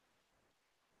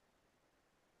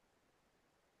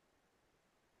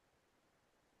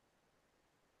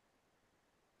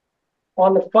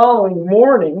 On the following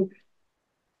morning,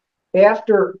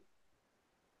 after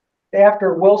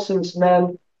Wilson's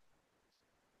men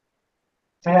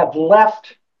had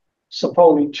left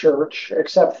Sappony Church,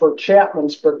 except for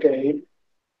Chapman's brigade,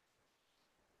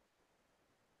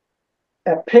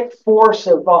 a picked force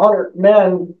of 100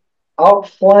 men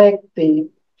outflanked the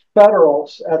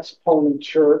Federals at Sappony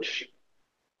Church.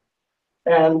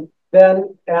 And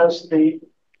then as the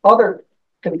other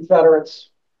Confederates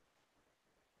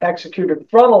executed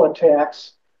frontal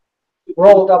attacks,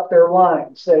 rolled up their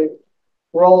lines. They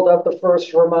rolled up the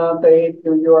 1st Vermont, the 8th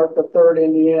New York, the 3rd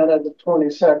Indiana, the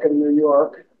 22nd New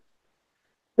York.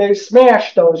 They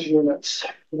smashed those units,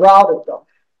 routed them,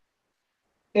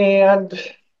 and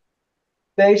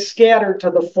they scattered to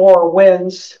the four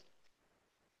winds.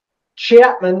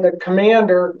 Chapman, the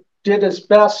commander, did his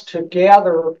best to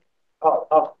gather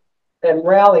and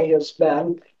rally his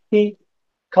men. He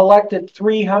collected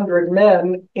 300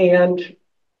 men and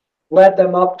led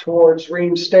them up towards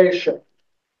Reams Station.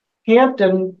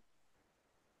 Hampton's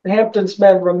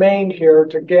men remained here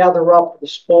to gather up the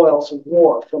spoils of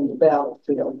war from the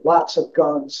battlefield, lots of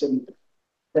guns and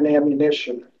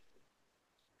ammunition.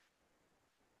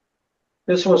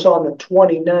 This was on the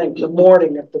 29th, the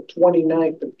morning of the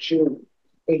 29th of June,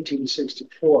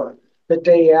 1864, the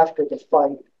day after the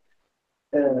fight.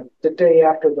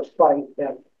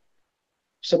 At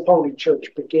Sappony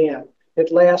Church began.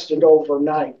 It lasted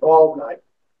overnight, all night.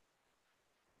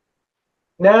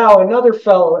 Now another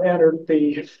fellow entered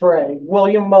the fray,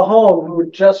 William Mahone, who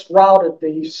had just routed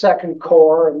the 2nd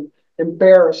Corps and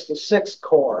embarrassed the 6th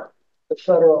Corps,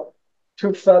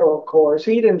 two federal corps.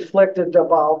 He'd inflicted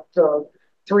about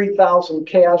 3,000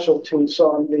 casualties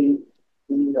on the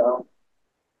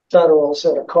Federals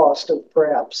at a cost of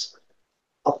perhaps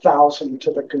 1,000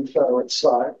 to the Confederate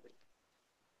side.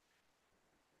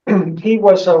 He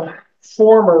was a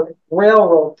former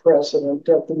railroad president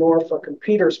of the Norfolk and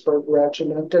Petersburg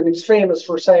Regiment, and he's famous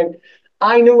for saying,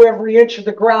 "I knew every inch of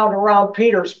the ground around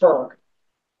Petersburg,"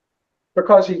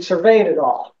 because he'd surveyed it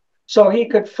all. So he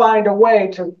could find a way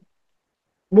to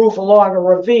move along a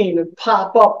ravine and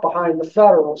pop up behind the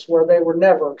Federals where they would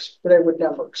never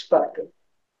expect it.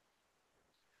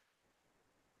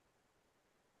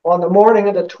 On the morning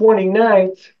of the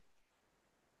 29th,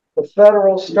 the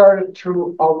Federals started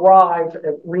to arrive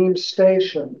at Reams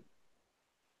Station,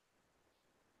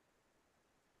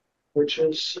 which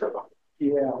is,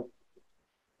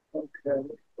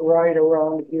 right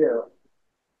around here.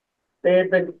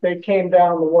 They came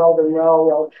down the Weldon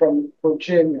Railroad from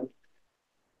Virginia.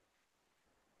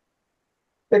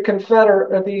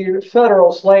 The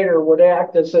Federals later would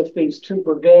act as if these two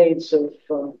brigades of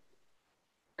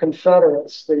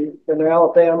Confederates, an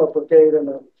Alabama brigade and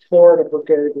a Florida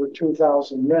brigade, were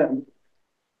 2,000 men.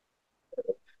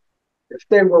 If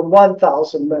they were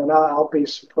 1,000 men, I'll be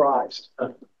surprised,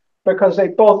 because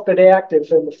they've both been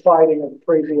active in the fighting of the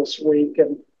previous week,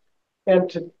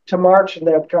 and to march in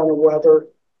that kind of weather,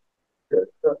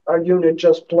 our unit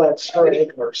just bled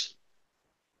stragglers.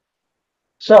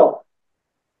 So,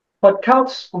 but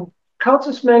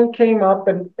Kautz's men came up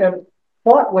and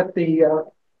fought with the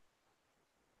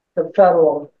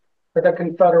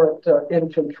Confederate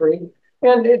infantry,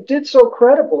 and it did so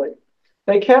credibly.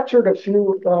 They captured a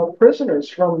few prisoners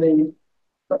from the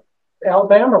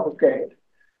Alabama brigade,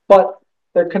 but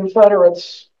the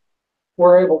Confederates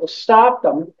were able to stop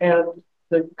them, and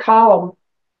the column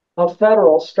of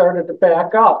Federals started to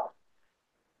back up.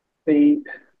 The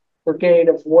brigade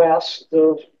of West,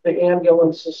 the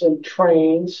ambulances and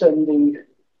trains, and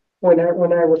when I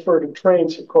refer to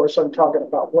trains, of course, I'm talking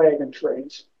about wagon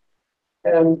trains.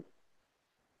 And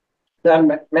then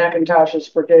McIntosh's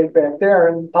brigade back there,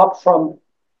 and up from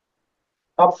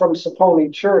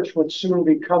Sappony Church would soon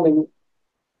be coming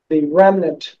the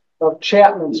remnant of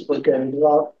Chapman's brigade,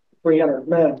 about 300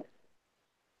 men.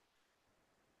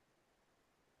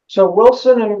 So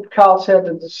Wilson and Kautz had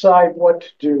to decide what to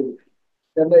do,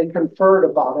 and they conferred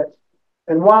about it.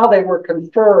 And while they were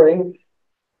conferring,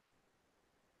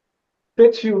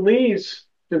 Fitzhugh Lee's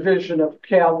division of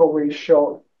cavalry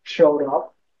showed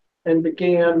up and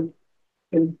began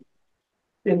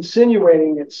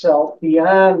insinuating itself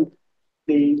beyond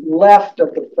the left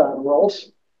of the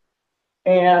Federals,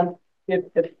 and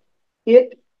it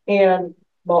and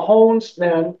Mahone's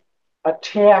men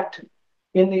attacked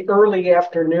in the early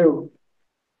afternoon.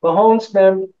 Mahone's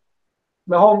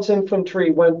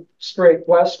infantry went straight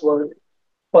westward,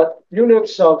 but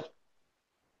units of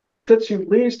Fitzhugh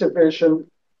Lee's division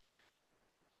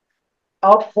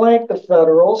outflanked the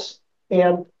Federals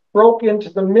and broke into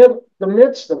the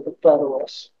midst of the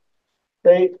Federals.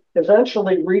 They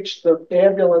eventually reached the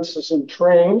ambulances and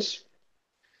trains.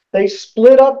 They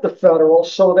split up the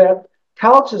Federals so that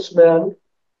Kautz's men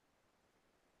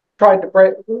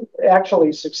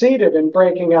actually succeeded in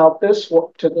breaking out this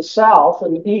to the south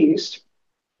and east,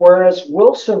 whereas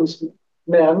Wilson's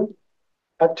men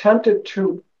attempted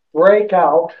to break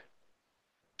out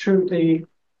to the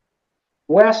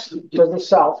west to the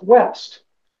southwest,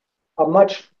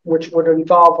 which would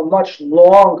involve a much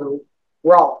longer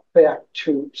route back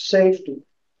to safety.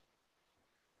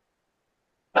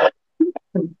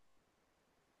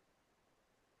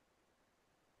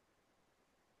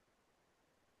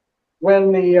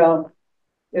 When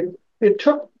it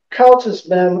took Kautz's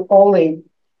men only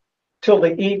till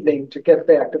the evening to get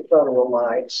back to Federal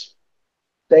lines.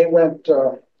 They went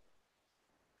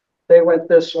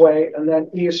this way and then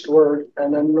eastward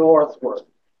and then northward.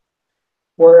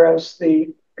 Whereas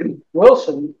the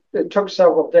Wilson, it took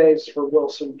several days for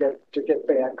Wilson to get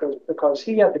back because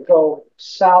he had to go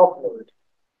southward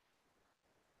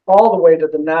all the way to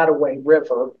the Nottoway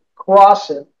River, cross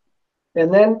it,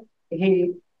 and then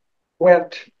he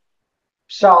went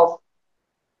southeast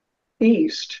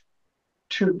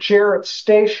to Jarrett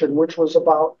Station, which was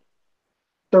about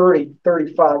 30,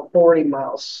 35, 40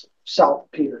 miles south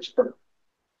of Petersburg.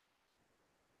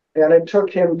 And it took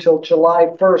him till July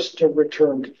 1st to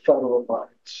return to Federal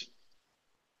lines.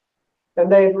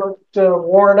 And they looked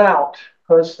worn out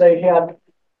because they had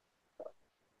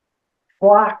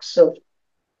flocks of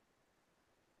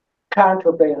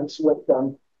contrabands with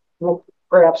them,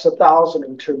 perhaps 1,000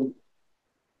 or two.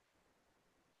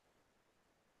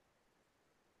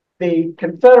 The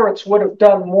Confederates would have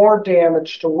done more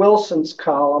damage to Wilson's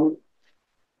column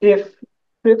if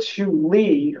Fitzhugh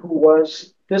Lee,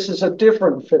 this is a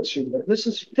different Fitzhugh Lee. This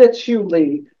is Fitzhugh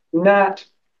Lee, not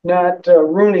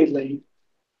Rooney Lee.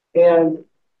 And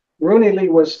Rooney Lee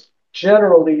was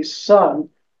General Lee's son.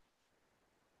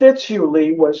 Fitzhugh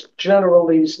Lee was General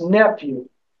Lee's nephew.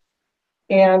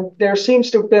 And there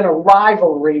seems to have been a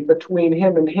rivalry between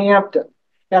him and Hampton.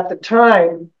 At the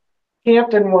time,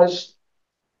 Hampton was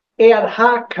ad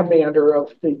hoc commander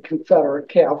of the Confederate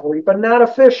cavalry, but not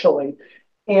officially.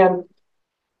 And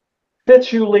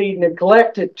Fitzhugh Lee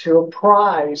neglected to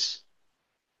apprise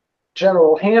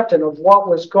General Hampton of what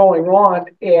was going on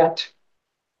at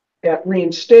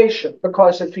Reams Station,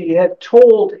 because if he had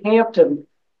told Hampton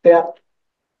that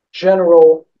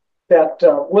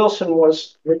Wilson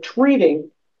was retreating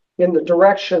in the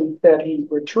direction that he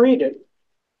retreated,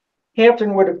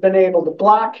 Hampton would have been able to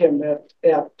block him at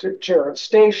Jarrett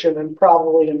Station and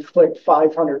probably inflict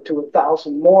 500 to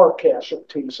 1,000 more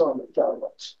casualties on the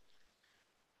Federals.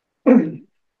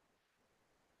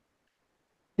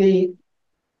 The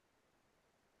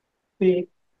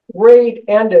raid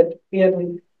ended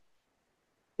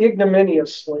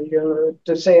ignominiously, a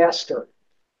disaster,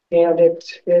 and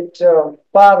it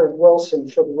bothered Wilson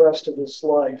for the rest of his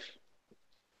life.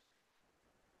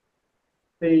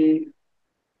 The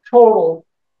total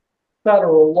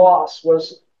Federal loss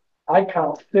was, I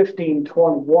count,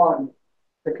 1,521.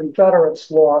 The Confederates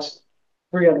lost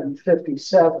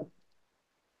 357.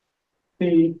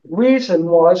 The reason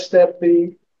was that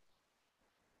the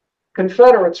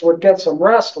Confederates would get some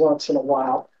rest once in a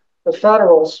while. The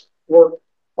Federals were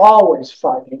always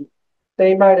fighting.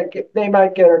 They might get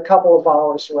a couple of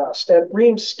hours rest. At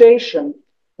Reams Station,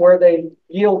 where they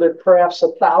yielded perhaps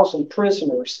 1,000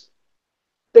 prisoners,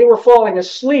 they were falling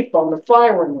asleep on the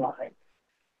firing line.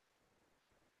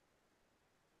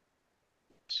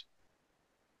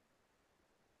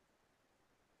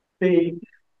 The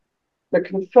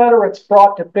Confederates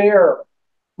brought to bear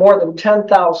more than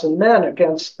 10,000 men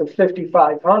against the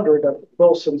 5,500 of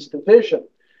Wilson's division.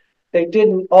 They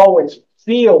didn't always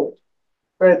field,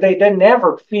 or they didn't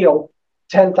ever field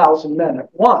 10,000 men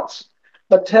at once,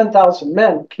 but 10,000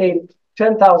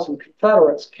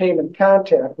 Confederates came in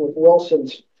contact with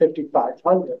Wilson's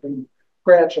 5,500 and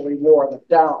gradually wore them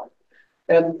down.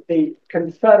 And the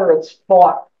Confederates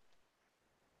fought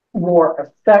more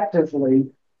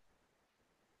effectively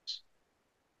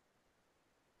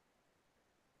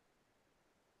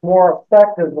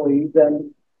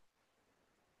than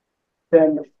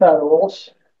the Federals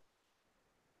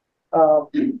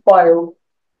by a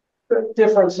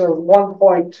difference of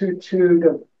 1.22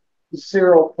 to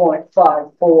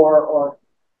 0.54, or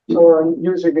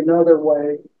using another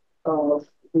way of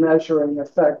measuring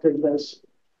effectiveness,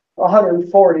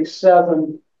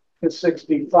 147 to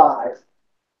 65.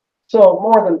 So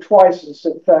more than twice as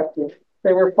effective.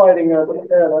 They were fighting at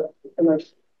an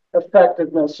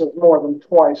effectiveness of more than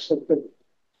twice of the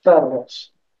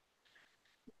Federals.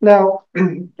 Now,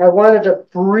 I wanted to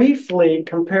briefly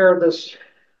compare this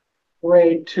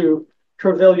raid to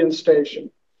Trevilian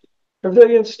Station.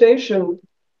 Trevilian Station,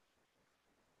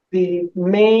 the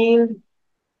main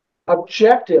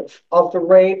objective of the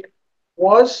raid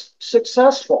was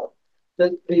successful.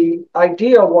 The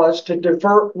idea was to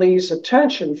divert Lee's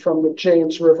attention from the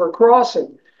James River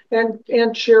crossing,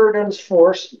 and Sheridan's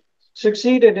force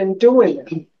succeeded in doing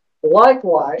it.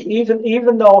 Likewise,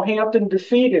 even though Hampton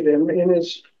defeated him in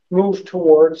his move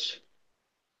towards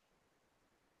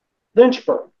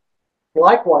Lynchburg,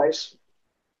 likewise,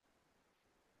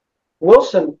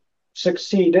 Wilson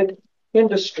succeeded in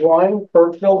destroying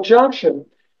Burkeville Junction,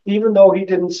 even though he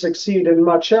didn't succeed in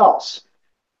much else.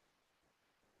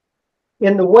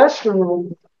 In the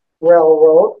Western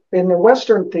Railroad, in the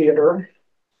Western Theater,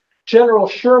 General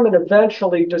Sherman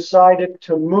eventually decided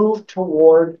to move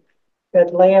toward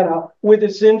Atlanta with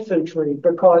his infantry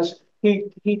because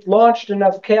he launched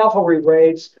enough cavalry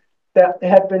raids that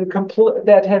had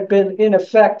been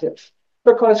ineffective,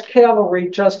 because cavalry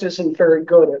just isn't very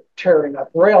good at tearing up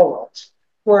railroads,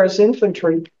 whereas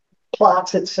infantry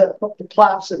plots itself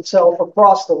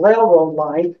across the railroad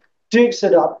line, digs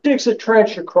it up, digs a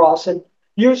trench across it,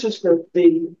 uses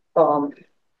the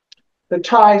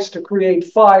ties to create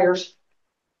fires,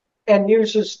 and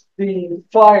uses the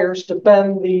fires to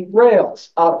bend the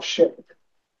rails out of shape.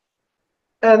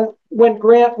 And when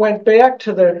Grant went back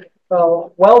to the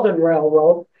Weldon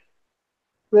Railroad,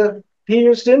 he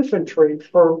used infantry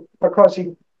because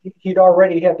he'd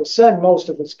already had to send most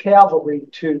of his cavalry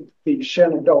to the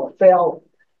Shenandoah Valley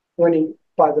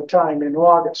by the time in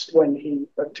August when he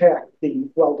attacked the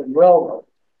Weldon Railroad.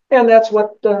 And that's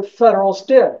what the Federals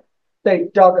did. They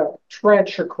dug a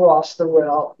trench across the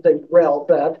rail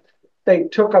bed. They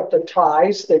took up the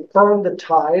ties. They burned the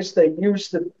ties. They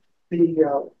used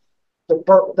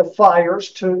the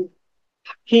fires to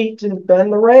heat and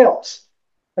bend the rails.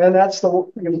 And that's they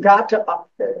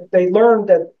learned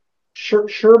that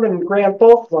Sherman and Grant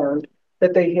both learned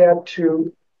that they had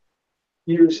to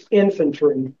use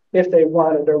infantry if they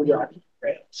wanted to run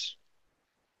rails.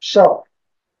 So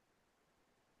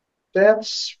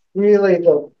that's really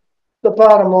the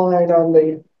bottom line on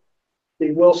the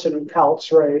Wilson and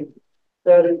Kautz raid,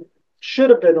 that it should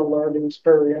have been a learning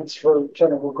experience for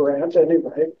General Grant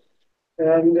anyway.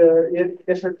 And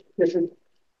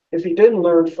if he didn't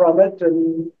learn from it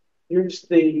and use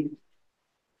the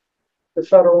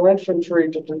Federal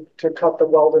infantry to cut the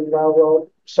Weldon Railroad,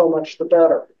 so much the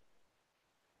better.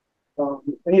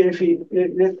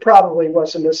 It probably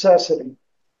was a necessity.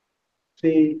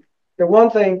 The one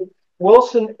thing,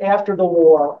 Wilson after the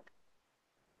war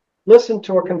listened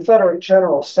to a Confederate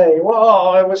general say,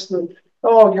 "Well,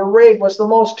 your raid was the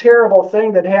most terrible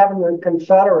thing that happened in the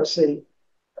Confederacy,"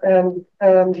 and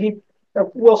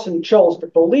Wilson chose to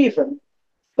believe him.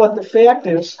 But the fact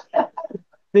is,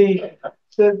 the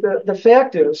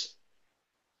fact is,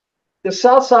 the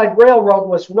South Side Railroad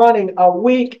was running a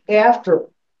week after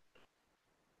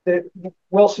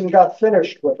Wilson got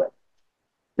finished with it,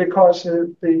 because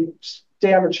the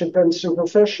damage had been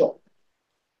superficial.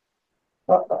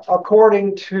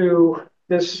 According to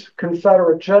this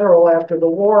Confederate general after the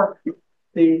war,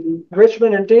 the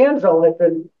Richmond and Danville had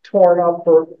been torn up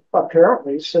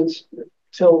apparently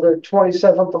till the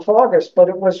 27th of August, but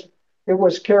it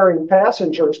was carrying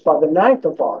passengers by the 9th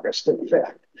of August, in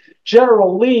fact.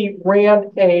 General Lee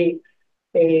ran a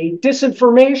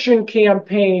disinformation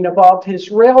campaign about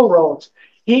his railroads.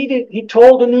 He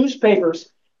told the newspapers,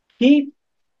 keep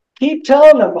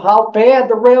telling them how bad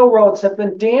the railroads have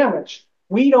been damaged.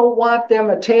 We don't want them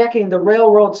attacking the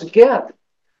railroads again.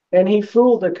 And he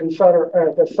fooled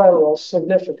the Federals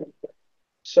significantly.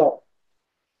 So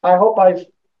I hope I've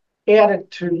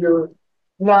added to your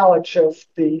knowledge of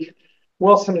the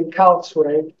Wilson and Kautz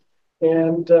raid.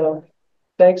 And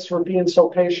thanks for being so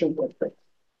patient with me.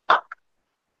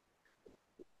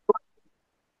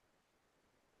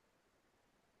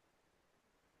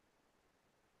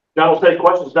 John will take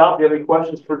questions now. If you have any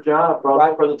questions for John about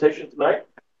the presentation tonight,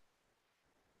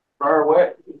 fire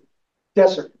away.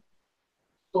 Yes, sir.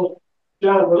 So,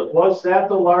 John, was that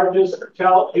the largest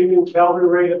Union cavalry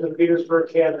raid of the Petersburg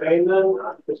campaign then,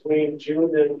 between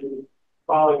June and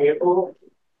following April?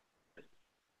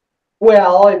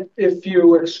 Well, if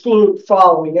you exclude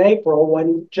following April,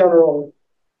 when General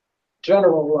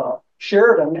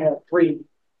Sheridan had three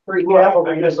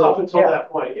cavalry. I guess up until that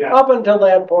point, yeah. Up until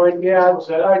that point, yeah,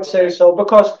 I'd say so,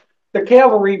 because the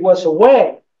cavalry was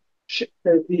away.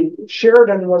 The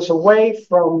Sheridan was away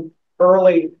from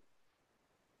late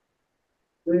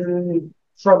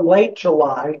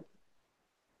July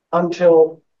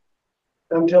until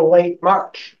late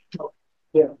March.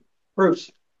 Yeah,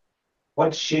 Bruce.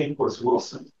 What shape was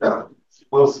Wilson's and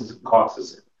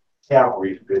Kautz's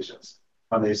cavalry divisions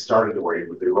when they started the raid?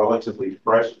 Were they relatively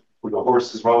fresh? Were the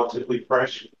horses relatively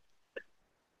fresh?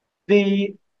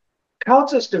 The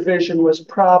Kautz's division was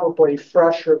probably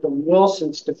fresher than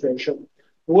Wilson's division.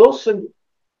 Wilson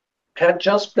had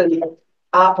just been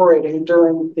operating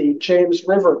during the James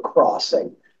River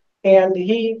crossing, and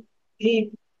he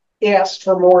asked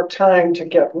for more time to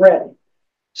get ready.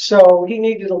 So he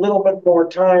needed a little bit more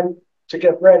time to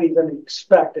get ready than he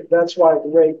expected. That's why the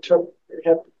raid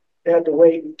had to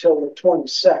wait until the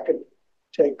 22nd to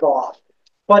take off.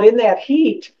 But in that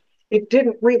heat, it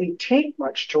didn't really take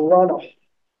much to run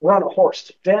a horse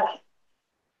to death.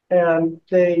 And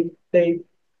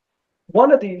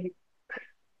one of the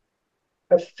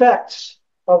effects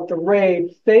of the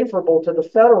raid favorable to the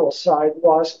federal side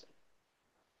was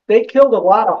they killed a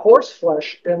lot of horse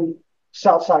flesh in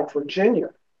Southside Virginia.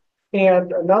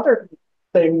 And another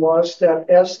thing was that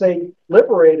as they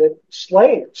liberated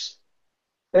slaves,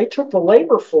 they took the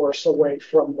labor force away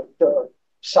from the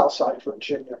Southside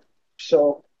Virginia.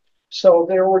 So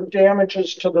there were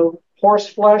damages to the horse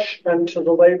flesh and to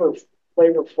the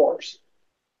labor force.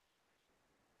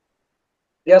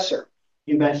 Yes, sir.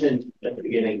 You mentioned at the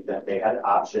beginning that they had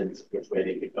options which way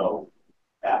they could go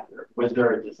after. Was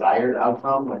there a desired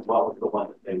outcome? Like, what was the one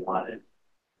that they wanted?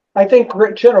 I think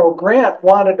General Grant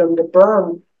wanted them to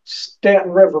burn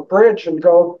Stanton River Bridge and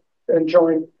go and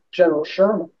join General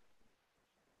Sherman.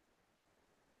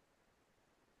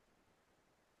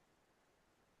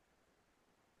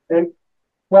 And,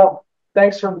 well,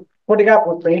 thanks for putting up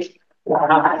with me. One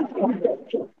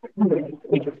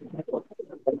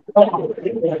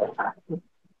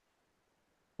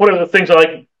of the things I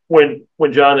like when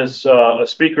John is a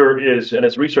speaker is, and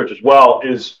his research as well,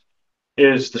 is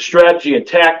the strategy and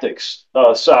tactics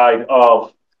side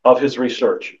of his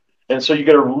research. And so you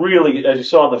get a really, as you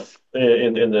saw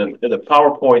in the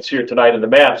PowerPoints here tonight in the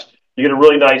maps, you get a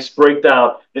really nice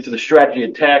breakdown into the strategy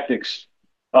and tactics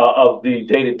of the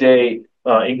day-to-day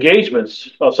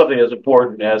engagements of something as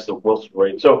important as the Wilson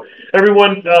raid. So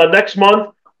everyone, next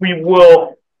month we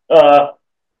will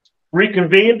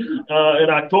reconvene in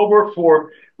October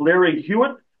for Larry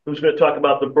Hewitt, who's going to talk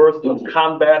about the birth of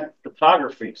combat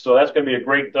photography. So that's going to be a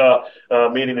great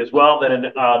meeting as well. Then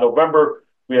in November,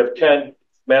 we have Ken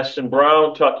Maston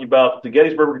Brown talking about the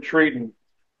Gettysburg Retreat and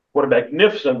what a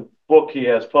magnificent book he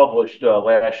has published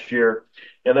last year.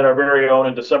 And then our very own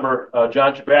in December,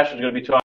 John Sebastian is going to be talking